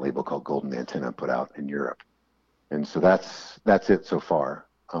States and a label called Golden Antenna put out in Europe. And so that's it so far.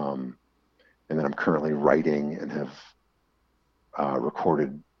 And then I'm currently writing and have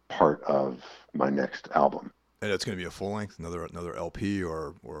recorded part of my next album. And it's going to be a full length, another LP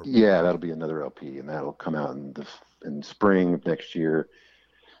or. Yeah, that'll be another LP, and that'll come out in spring of next year.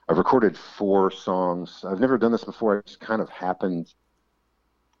 I've recorded 4 songs. I've never done this before. I just kind of happened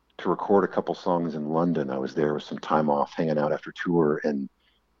to record a couple songs in London. I was there with some time off, hanging out after tour, and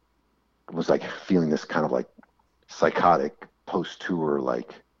was like feeling this kind of like psychotic post-tour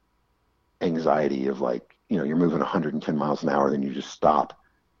like anxiety of like, you're moving 110 miles an hour, then you just stop.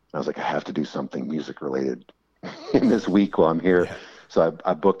 And I was like, I have to do something music related in this week while I'm here. Yeah. So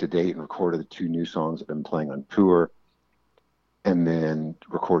I booked a date and recorded the 2 new songs I've been playing on tour, and then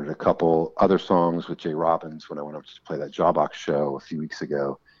recorded a couple other songs with Jay Robbins when I went up to play that Jawbox show a few weeks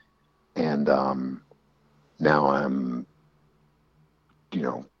ago. And now I'm,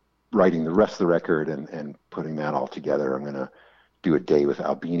 writing the rest of the record and putting that all together. I'm going to do a day with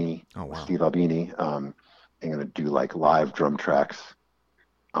Albini, Oh, wow. Steve Albini. I'm going to do like live drum tracks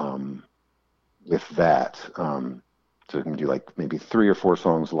with that. So I can do like maybe 3 or 4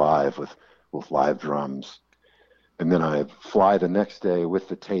 songs live with live drums. And then I fly the next day with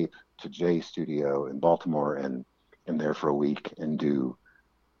the tape to Jay's studio in Baltimore and there for a week and do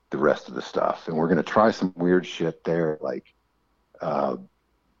the rest of the stuff. And we're going to try some weird shit there. Like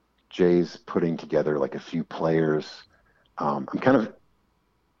Jay's putting together like a few players. I'm kind of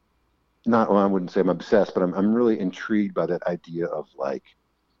I wouldn't say I'm obsessed, but I'm really intrigued by that idea of like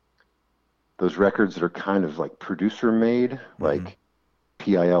those records that are kind of like producer made, Mm-hmm. like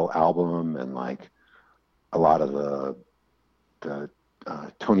PIL album and like a lot of the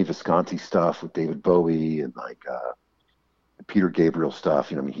Tony Visconti stuff with David Bowie and like Peter Gabriel stuff.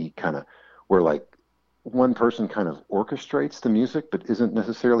 He kind of, where like one person kind of orchestrates the music but isn't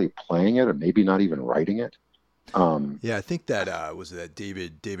necessarily playing it or maybe not even writing it. Yeah, I think that was that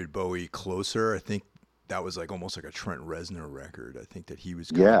David Bowie Closer. I think that was like almost like a Trent Reznor record. I think that he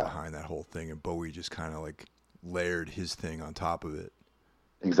was kind of behind that whole thing, and Bowie just kind of like layered his thing on top of it.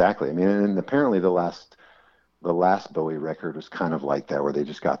 Exactly. And apparently the last Bowie record was kind of like that, where they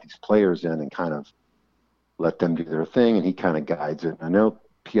just got these players in and kind of let them do their thing, and he kind of guides it. I know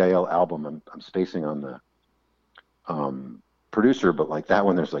PIL album, I'm spacing on the producer, but like that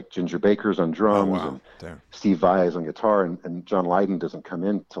one, there's like Ginger Baker's on drums and Steve Vai is on guitar, and John Lydon doesn't come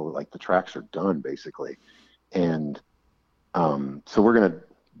in till like the tracks are done, basically. And so we're gonna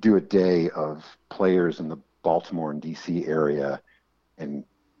do a day of players in the Baltimore and DC area, and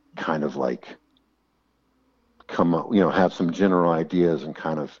kind of like come up, have some general ideas and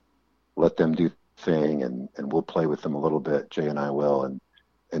kind of let them do thing, and we'll play with them a little bit. Jay and I will,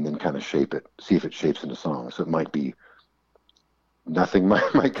 and then kind of shape it, see if it shapes into songs. So it might be nothing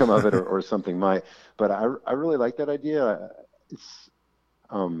might come of it, or something might. But I really like that idea. It's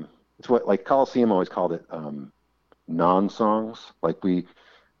what like Coliseum always called it non-songs. Like we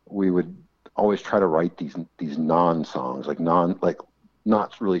would always try to write these non-songs, like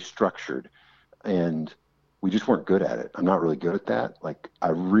not really structured, and we just weren't good at it. I'm not really good at that. Like I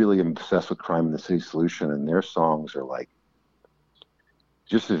really am obsessed with Crime in the City Solution, and their songs are like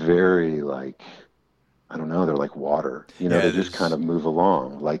just very like, I don't know, they're like water. They just kind of move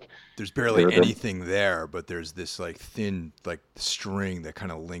along. Like there's barely anything there, but there's this like thin like string that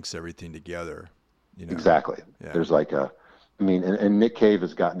kind of links everything together. Exactly. Yeah. There's like and Nick Cave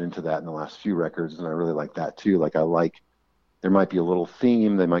has gotten into that in the last few records, and I really like that too. Like there might be a little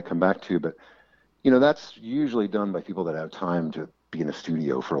theme they might come back to, but that's usually done by people that have time to be in a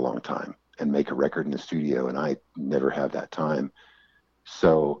studio for a long time and make a record in the studio, and I never have that time.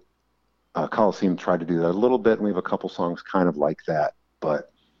 So Coliseum tried to do that a little bit, and we have a couple songs kind of like that,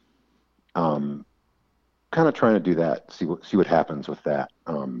 but kind of trying to do that, see what happens with that.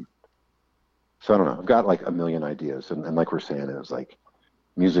 So I don't know. I've got like a million ideas, and like we're saying, it was like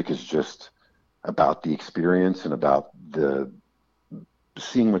music is just about the experience and about the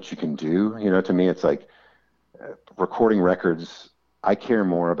seeing what you can do. To me, it's like recording records. I care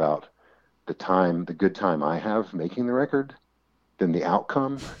more about the good time I have making the record than the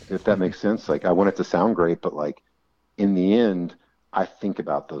outcome, if that makes sense. Like I want it to sound great, but like in the end, I think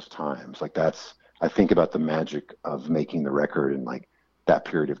about those times. Like I think about the magic of making the record and like that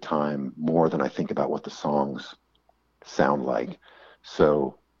period of time more than I think about what the songs sound like.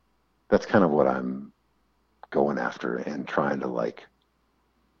 So that's kind of what I'm going after and trying to like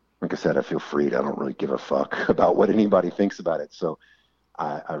I said, I feel freed. I don't really give a fuck about what anybody thinks about it. So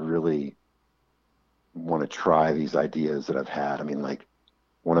I really want to try these ideas that I've had. I mean, like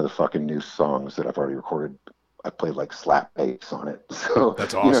one of the fucking new songs that I've already recorded, I played like slap bass on it. So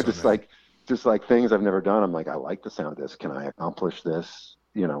that's awesome. Just like things I've never done. I'm like, I like the sound of this. Can I accomplish this?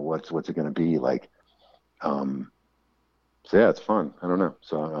 What's it going to be like? So yeah, it's fun. I don't know.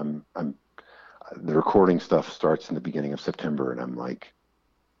 So I'm the recording stuff starts in the beginning of September, and I'm like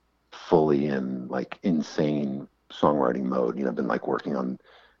fully in like insane songwriting mode. I've been like working on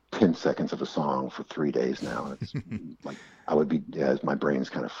 10 seconds of a song for 3 days now. It's like my brain's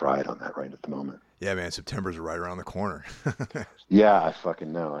kind of fried on that right at the moment. Yeah, man, September's right around the corner. Yeah, I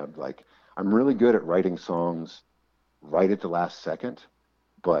fucking know. I'm really good at writing songs right at the last second,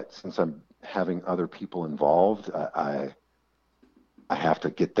 but since I'm having other people involved, I have to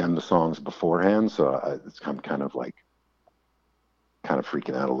get them the songs beforehand. So I'm kind of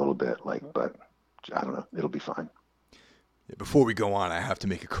freaking out a little bit, but I don't know. It'll be fine. Before we go on, I have to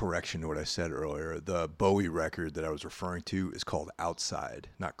make a correction to what I said earlier. The Bowie record that I was referring to is called Outside,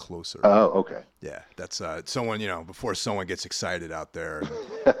 not Closer. Oh, okay. Yeah, that's someone, before someone gets excited out there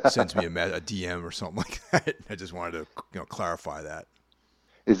and sends me a DM or something like that. I just wanted to clarify that.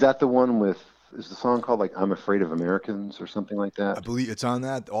 Is that the one is the song called like I'm Afraid of Americans or something like that? I believe it's on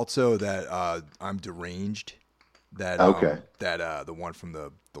that. Also that I'm Deranged. That the one from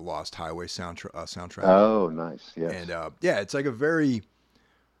the Lost Highway soundtrack. Oh, nice. Yes. And it's like a very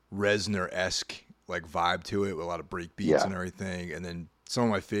Reznor-esque like vibe to it with a lot of break beats and everything. And then some of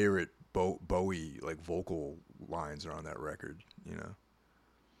my favorite Bowie like vocal lines are on that record.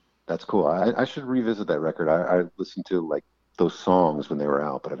 That's cool. I should revisit that record. I listened to like those songs when they were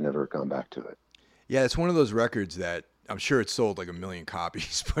out, but I've never gone back to it. Yeah, it's one of those records that I'm sure it sold like 1 million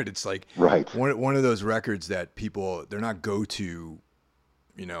copies, but it's like right. one of those records that they're not go-to,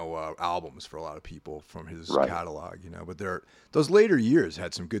 albums for a lot of people from his catalog, but those later years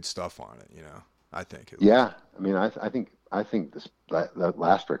had some good stuff on it, I think. Yeah. I mean, I think that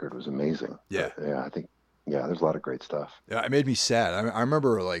last record was amazing. Yeah. But, yeah. I think, there's a lot of great stuff. Yeah. It made me sad. I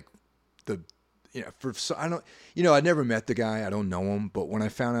remember like I never met the guy. I don't know him, but when I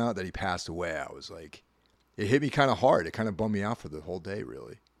found out that he passed away, I was like, it hit me kind of hard. It kind of bummed me out for the whole day,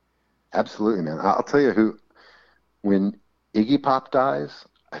 really. Absolutely, man. I'll tell you when Iggy Pop dies,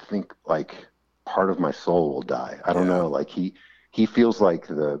 I think like part of my soul will die. I don't know. Like he feels like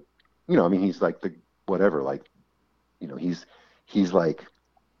he's like the whatever, like, he's like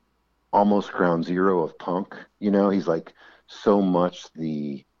almost ground zero of punk, he's like so much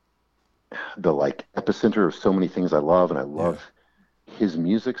the like epicenter of so many things I love. And I love his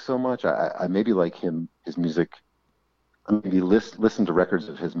music so much. I maybe like his music. I maybe listen to records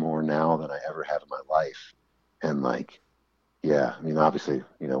of his more now than I ever have in my life. And like, yeah, I mean, obviously,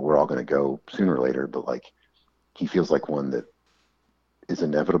 we're all going to go sooner or later, but like, he feels like one that is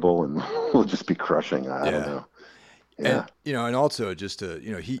inevitable and will just be crushing. I don't know. Yeah. And, and also just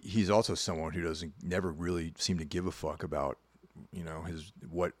he's also someone who never really seem to give a fuck about,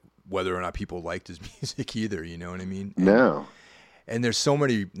 whether or not people liked his music either. You know what I mean? No. And there's so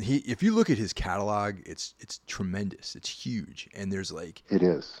many. If you look at his catalog, it's tremendous. It's huge, and there's like it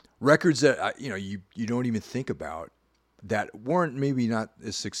is records that you don't even think about that weren't maybe not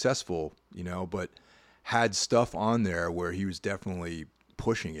as successful, but had stuff on there where he was definitely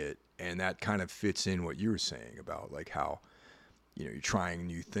pushing it, and that kind of fits in what you were saying about like how you're trying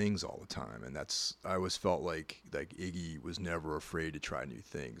new things all the time, and I always felt like Iggy was never afraid to try new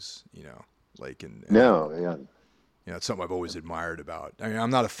things, it's something I've always admired about. I mean, I'm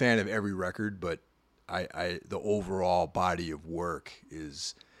not a fan of every record, but the overall body of work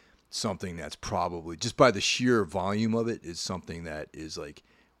is something that's probably, just by the sheer volume of it, is something that is like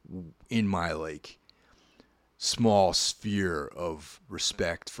in my like small sphere of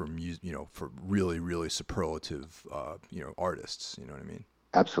respect for music, for really, really superlative, artists. You know what I mean?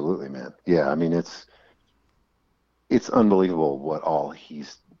 Absolutely, man. Yeah, I mean it's unbelievable what all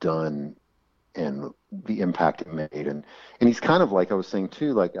he's done and the impact it made. And he's kind of like I was saying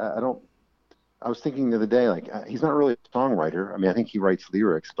too, like I don't I was thinking the other day, like he's not really a songwriter. I mean, I think he writes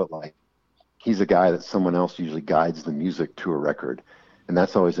lyrics, but like he's a guy that someone else usually guides the music to a record. And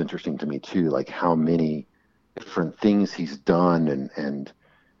that's always interesting to me too, like how many different things he's done and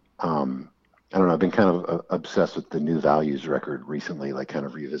I don't know, I've been kind of obsessed with the New Values record recently, like kind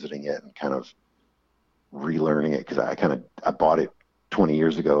of revisiting it and kind of relearning it because I bought it 20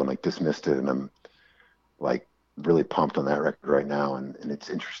 years ago and like dismissed it, and I'm like really pumped on that record right now, and it's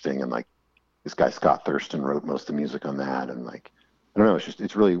interesting, and like this guy Scott Thurston wrote most of the music on that, and like I don't know,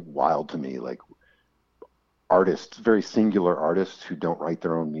 it's really wild to me, like artists, very singular artists who don't write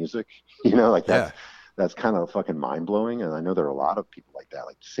their own music, like Yeah. that's kind of fucking mind blowing, and I know there are a lot of people like that,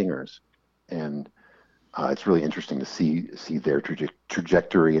 like singers, and it's really interesting to see their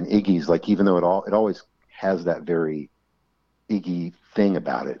trajectory, and Iggy's, like even though it always has that very Iggy thing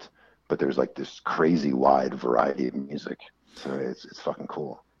about it, but there's like this crazy wide variety of music, so it's fucking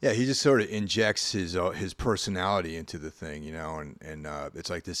cool. Yeah, he just sort of injects his personality into the thing, and it's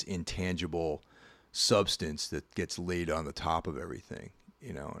like this intangible substance that gets laid on the top of everything,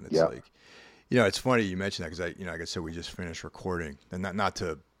 and it's Yeah. like, it's funny you mentioned that because like I said, we just finished recording, and not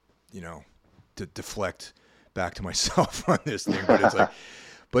to, to deflect back to myself on this thing, but it's like,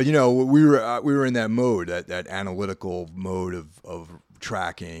 but we were in that mode, that analytical mode of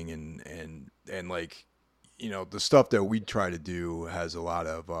tracking and like, the stuff that we try to do has a lot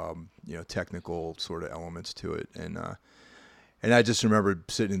of technical sort of elements to it, and I just remember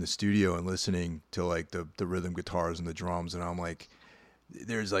sitting in the studio and listening to like the rhythm guitars and the drums, and I'm like,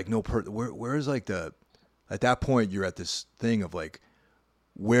 there's like where's like at that point you're at this thing of like,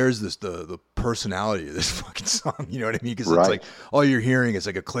 where's the personality of this fucking song? You know what I mean? Because it's Right. like all you're hearing is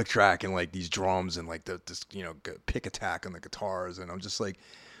like a click track and like these drums and like this pick attack on the guitars, and I'm just like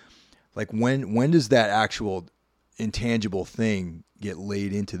when does that actual intangible thing get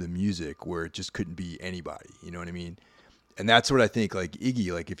laid into the music where it just couldn't be anybody? You know what I mean? And that's what I think. Like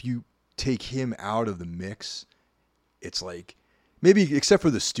Iggy, like if you take him out of the mix, it's like maybe except for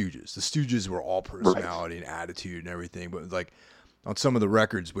the Stooges. The Stooges were all Right. personality and attitude and everything, but like on some of the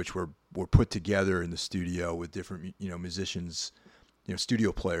records which were put together in the studio with different musicians,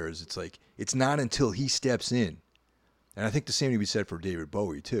 studio players, it's like it's not until he steps in, and I think the same to be said for David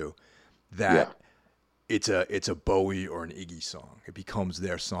Bowie too, Yeah. that it's a Bowie or an Iggy song. It becomes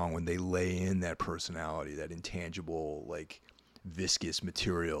their song when they lay in that personality, that intangible, like viscous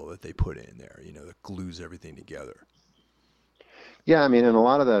material that they put in there, that glues everything together. Yeah, I mean, and a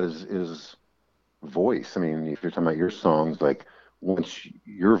lot of that is voice. I mean, if you're talking about your songs, like once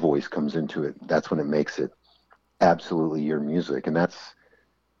your voice comes into it, that's when it makes it absolutely your music. And that's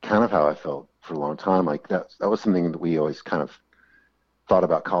kind of how I felt for a long time. Like that was something that we always kind of thought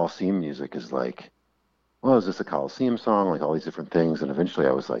about Coliseum music, is like, well, is this a Coliseum song? Like all these different things. And eventually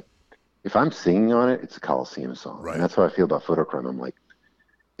I was like, if I'm singing on it, it's a Coliseum song. And Right. that's how I feel about Photochrome. I'm like,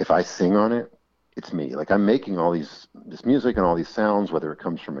 if I sing on it, it's me. Like I'm making all this music and all these sounds, whether it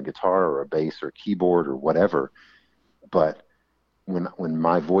comes from a guitar or a bass or a keyboard or whatever. But when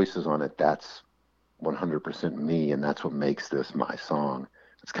my voice is on it, that's 100% me, and that's what makes this my song.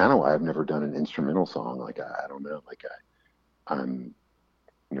 It's kind of why I've never done an instrumental song. Like I don't know, like I'm,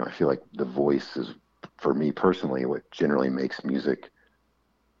 I feel like the voice is, for me personally, what generally makes music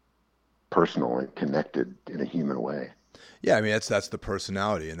personal and connected in a human way. Yeah, I mean that's the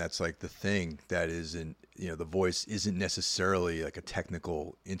personality, and that's like the thing that isn't, the voice isn't necessarily like a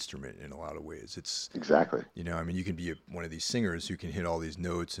technical instrument in a lot of ways. It's, Exactly. I mean, you can be one of these singers who can hit all these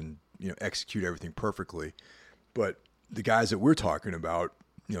notes and execute everything perfectly, but the guys that we're talking about,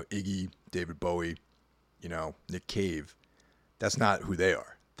 Iggy, David Bowie, Nick Cave, that's not who they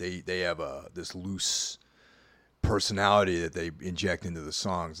are. They have this loose personality that they inject into the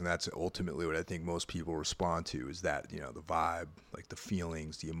songs, and that's ultimately what I think most people respond to, is that the vibe, like the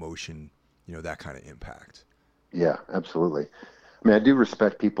feelings, the emotion, that kind of impact. Yeah, absolutely. I mean, I do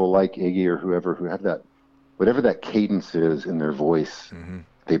respect people like Iggy or whoever who have that, whatever that cadence is in their voice, Mm-hmm.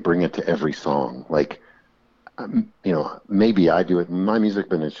 they bring it to every song. Like, maybe I do it in my music,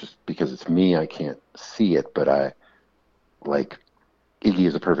 but it's just because it's me, I can't see it. But I like Iggy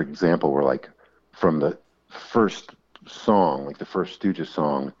is a perfect example where, like, from the first song, like the first Stooges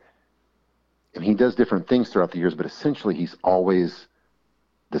song, and he does different things throughout the years, but essentially he's always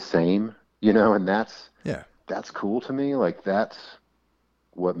the same, and Yeah. that's cool to me. Like that's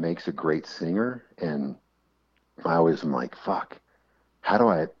what makes a great singer. And I always am like, fuck, how do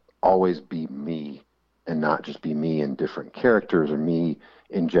I always be me and not just be me in different characters or me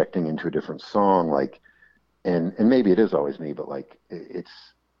injecting into a different song. Like, and maybe it is always me, but like it's,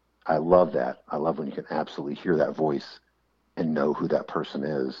 I love that. I love when you can absolutely hear that voice and know who that person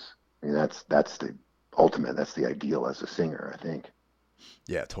is. I mean, that's the ultimate. That's the ideal as a singer, I think.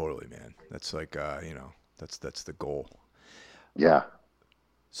 Yeah, totally, man. That's like that's the goal. Yeah.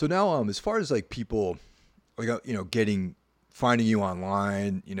 So now, as far as like people, like getting finding you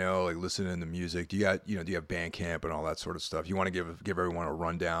online, like listening to music. Do you have Bandcamp and all that sort of stuff? You want to give everyone a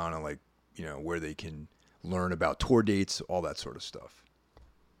rundown on like where they can learn about tour dates, all that sort of stuff.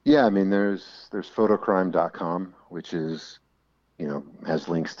 Yeah, I mean, there's photocrime.com, which is, has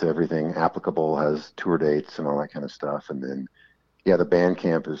links to everything applicable, has tour dates and all that kind of stuff. And then, yeah, the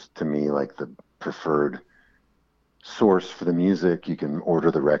Bandcamp is to me like the preferred source for the music. You can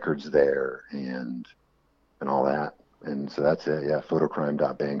order the records there and all that. And so that's it. Yeah,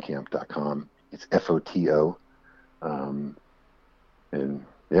 photocrime.bandcamp.com. It's FOTO. Um, and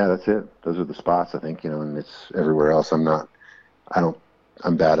yeah, that's it. Those are the spots, I think, and it's everywhere else. I don't,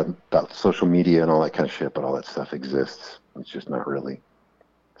 I'm bad about social media and all that kind of shit, but all that stuff exists. It's just not really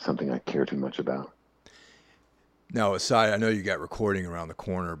something I care too much about. Now, aside, I know you got recording around the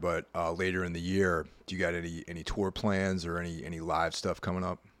corner, but later in the year, do you got any tour plans or any live stuff coming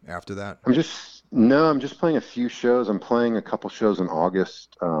up after that? I'm just playing a few shows. I'm playing a couple shows in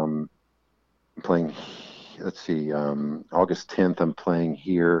August. I'm playing, let's see, August 10th, I'm playing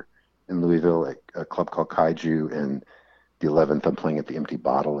here in Louisville at a club called Kaiju, and the 11th, I'm playing at the Empty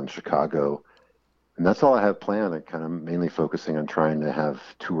Bottle in Chicago. And that's all I have planned. I'm kind of mainly focusing on trying to have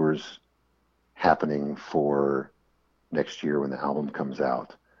tours happening for next year when the album comes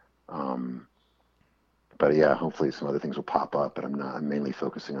out. But yeah, hopefully some other things will pop up, but I'm mainly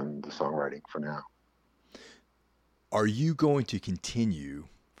focusing on the songwriting for now. Are you going to continue,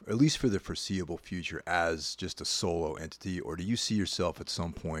 at least for the foreseeable future, as just a solo entity, or do you see yourself at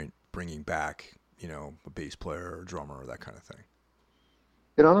some point bringing back, a bass player or drummer or that kind of thing?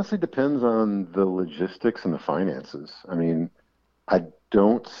 It honestly depends on the logistics and the finances. I mean, I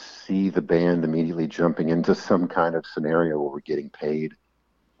don't see the band immediately jumping into some kind of scenario where we're getting paid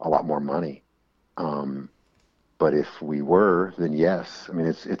a lot more money. But if we were, then yes. I mean,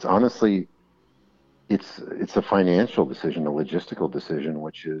 it's honestly, it's a financial decision, a logistical decision,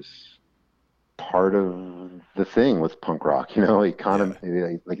 which is part of the thing with punk rock. Economy,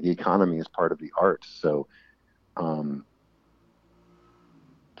 Yeah. like the economy is part of the art. So,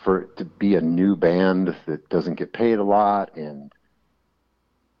 for it to be a new band that doesn't get paid a lot and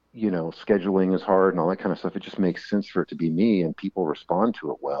scheduling is hard and all that kind of stuff, it just makes sense for it to be me, and people respond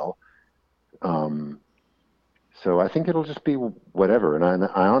to it well. So I think it'll just be whatever. And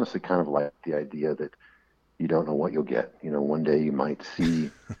I honestly kind of like the idea that you don't know what you'll get. One day you might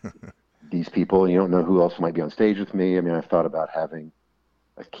see these people and you don't know who else might be on stage with me. I mean, I've thought about having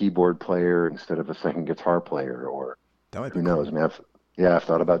a keyboard player instead of a second guitar player, or That might be who knows? cool. I mean, I've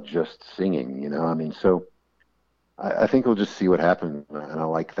thought about just singing, I mean, so I think we'll just see what happens. And I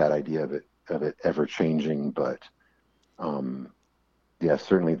like that idea of it ever changing, but, yeah,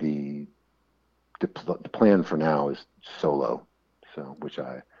 certainly the plan for now is solo. So, which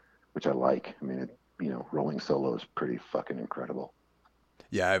I like. I mean, rolling solo is pretty fucking incredible.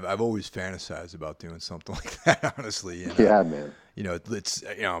 Yeah, I've always fantasized about doing something like that, honestly. And Yeah, man. it's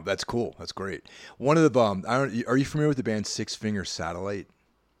that's cool. That's great. One of the are you familiar with the band Six Finger Satellite?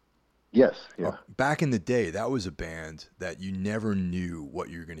 Yes. Yeah. Back in the day, that was a band that you never knew what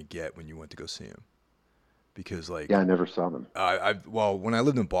you were going to get when you went to go see them. Because Yeah, I never saw them. well, when I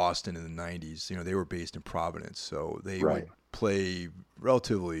lived in Boston in the '90s, they were based in Providence, so they Right. would play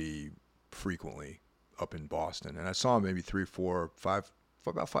relatively frequently up in Boston, and I saw them maybe three, four, five,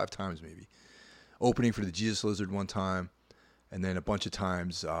 about five times maybe. Opening for the Jesus Lizard one time, and then a bunch of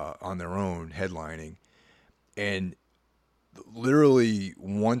times on their own headlining, and literally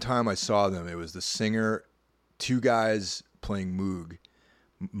one time I saw them, it was the singer, two guys playing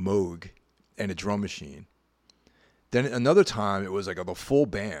Moog, and a drum machine. Then another time it was like the full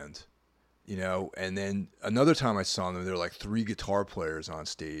band, and then another time I saw them, there were like three guitar players on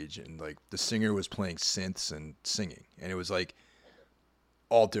stage, and like the singer was playing synths and singing, and it was like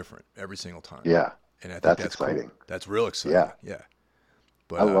all different every single time. Yeah. And I think That's that's exciting. cool. That's real exciting. Yeah. Yeah.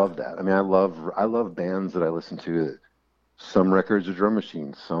 I But love that. I mean, I love bands that I listen to that some records are drum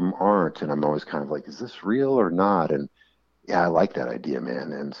machines, some aren't. And I'm always kind of like, is this real or not? And yeah, I like that idea,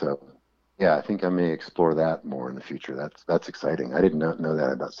 man. And so, yeah, I think I may explore that more in the future. That's exciting. I did not know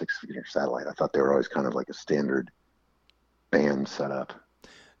that about Six Finger Satellite. I thought they were always kind of like a standard band setup.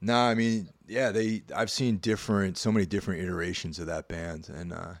 nah, I mean, yeah, I've seen so many different iterations of that band,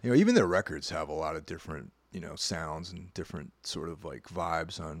 and even their records have a lot of different sounds and different sort of like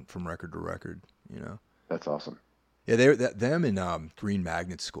vibes from record to record. That's awesome. Yeah, them and Green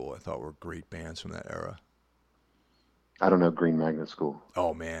Magnet School I thought were great bands from that era. I don't know Green Magnet School.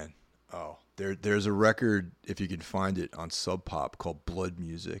 Oh man, there's a record if you can find it on Sub Pop called Blood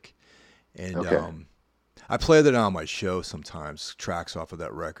Music, and okay. I play that on my show sometimes, tracks off of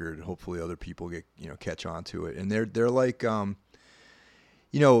that record. Hopefully other people get, catch on to it. And they're like, early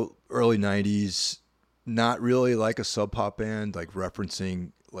 90s, not really like a Sub Pop band, like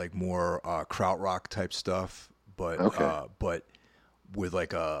referencing like more krautrock type stuff, but with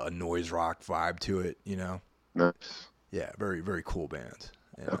like a noise rock vibe to it, Nice. Yeah, very, very cool band.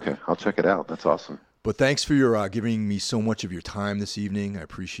 And, okay, I'll check it out. That's awesome. But thanks for your giving me so much of your time this evening. I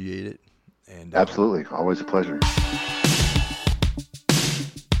appreciate it. And absolutely, always a pleasure. Well,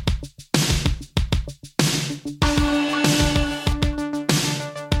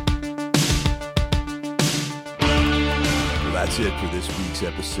 that's it for this week's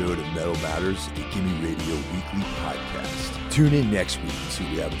episode of Metal Matters, a Gimme Radio weekly podcast. Tune in next week and see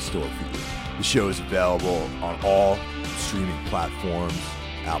what we have in store for you. The show is available on all streaming platforms,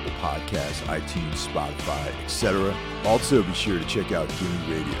 Apple Podcasts, iTunes, Spotify, etc. Also, be sure to check out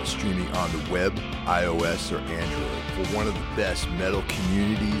Gimme Radio, streaming on the web, iOS, or Android, for one of the best metal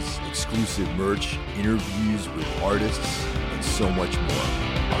communities, exclusive merch, interviews with artists, and so much more.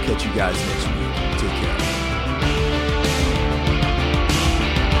 I'll catch you guys next week. Take care.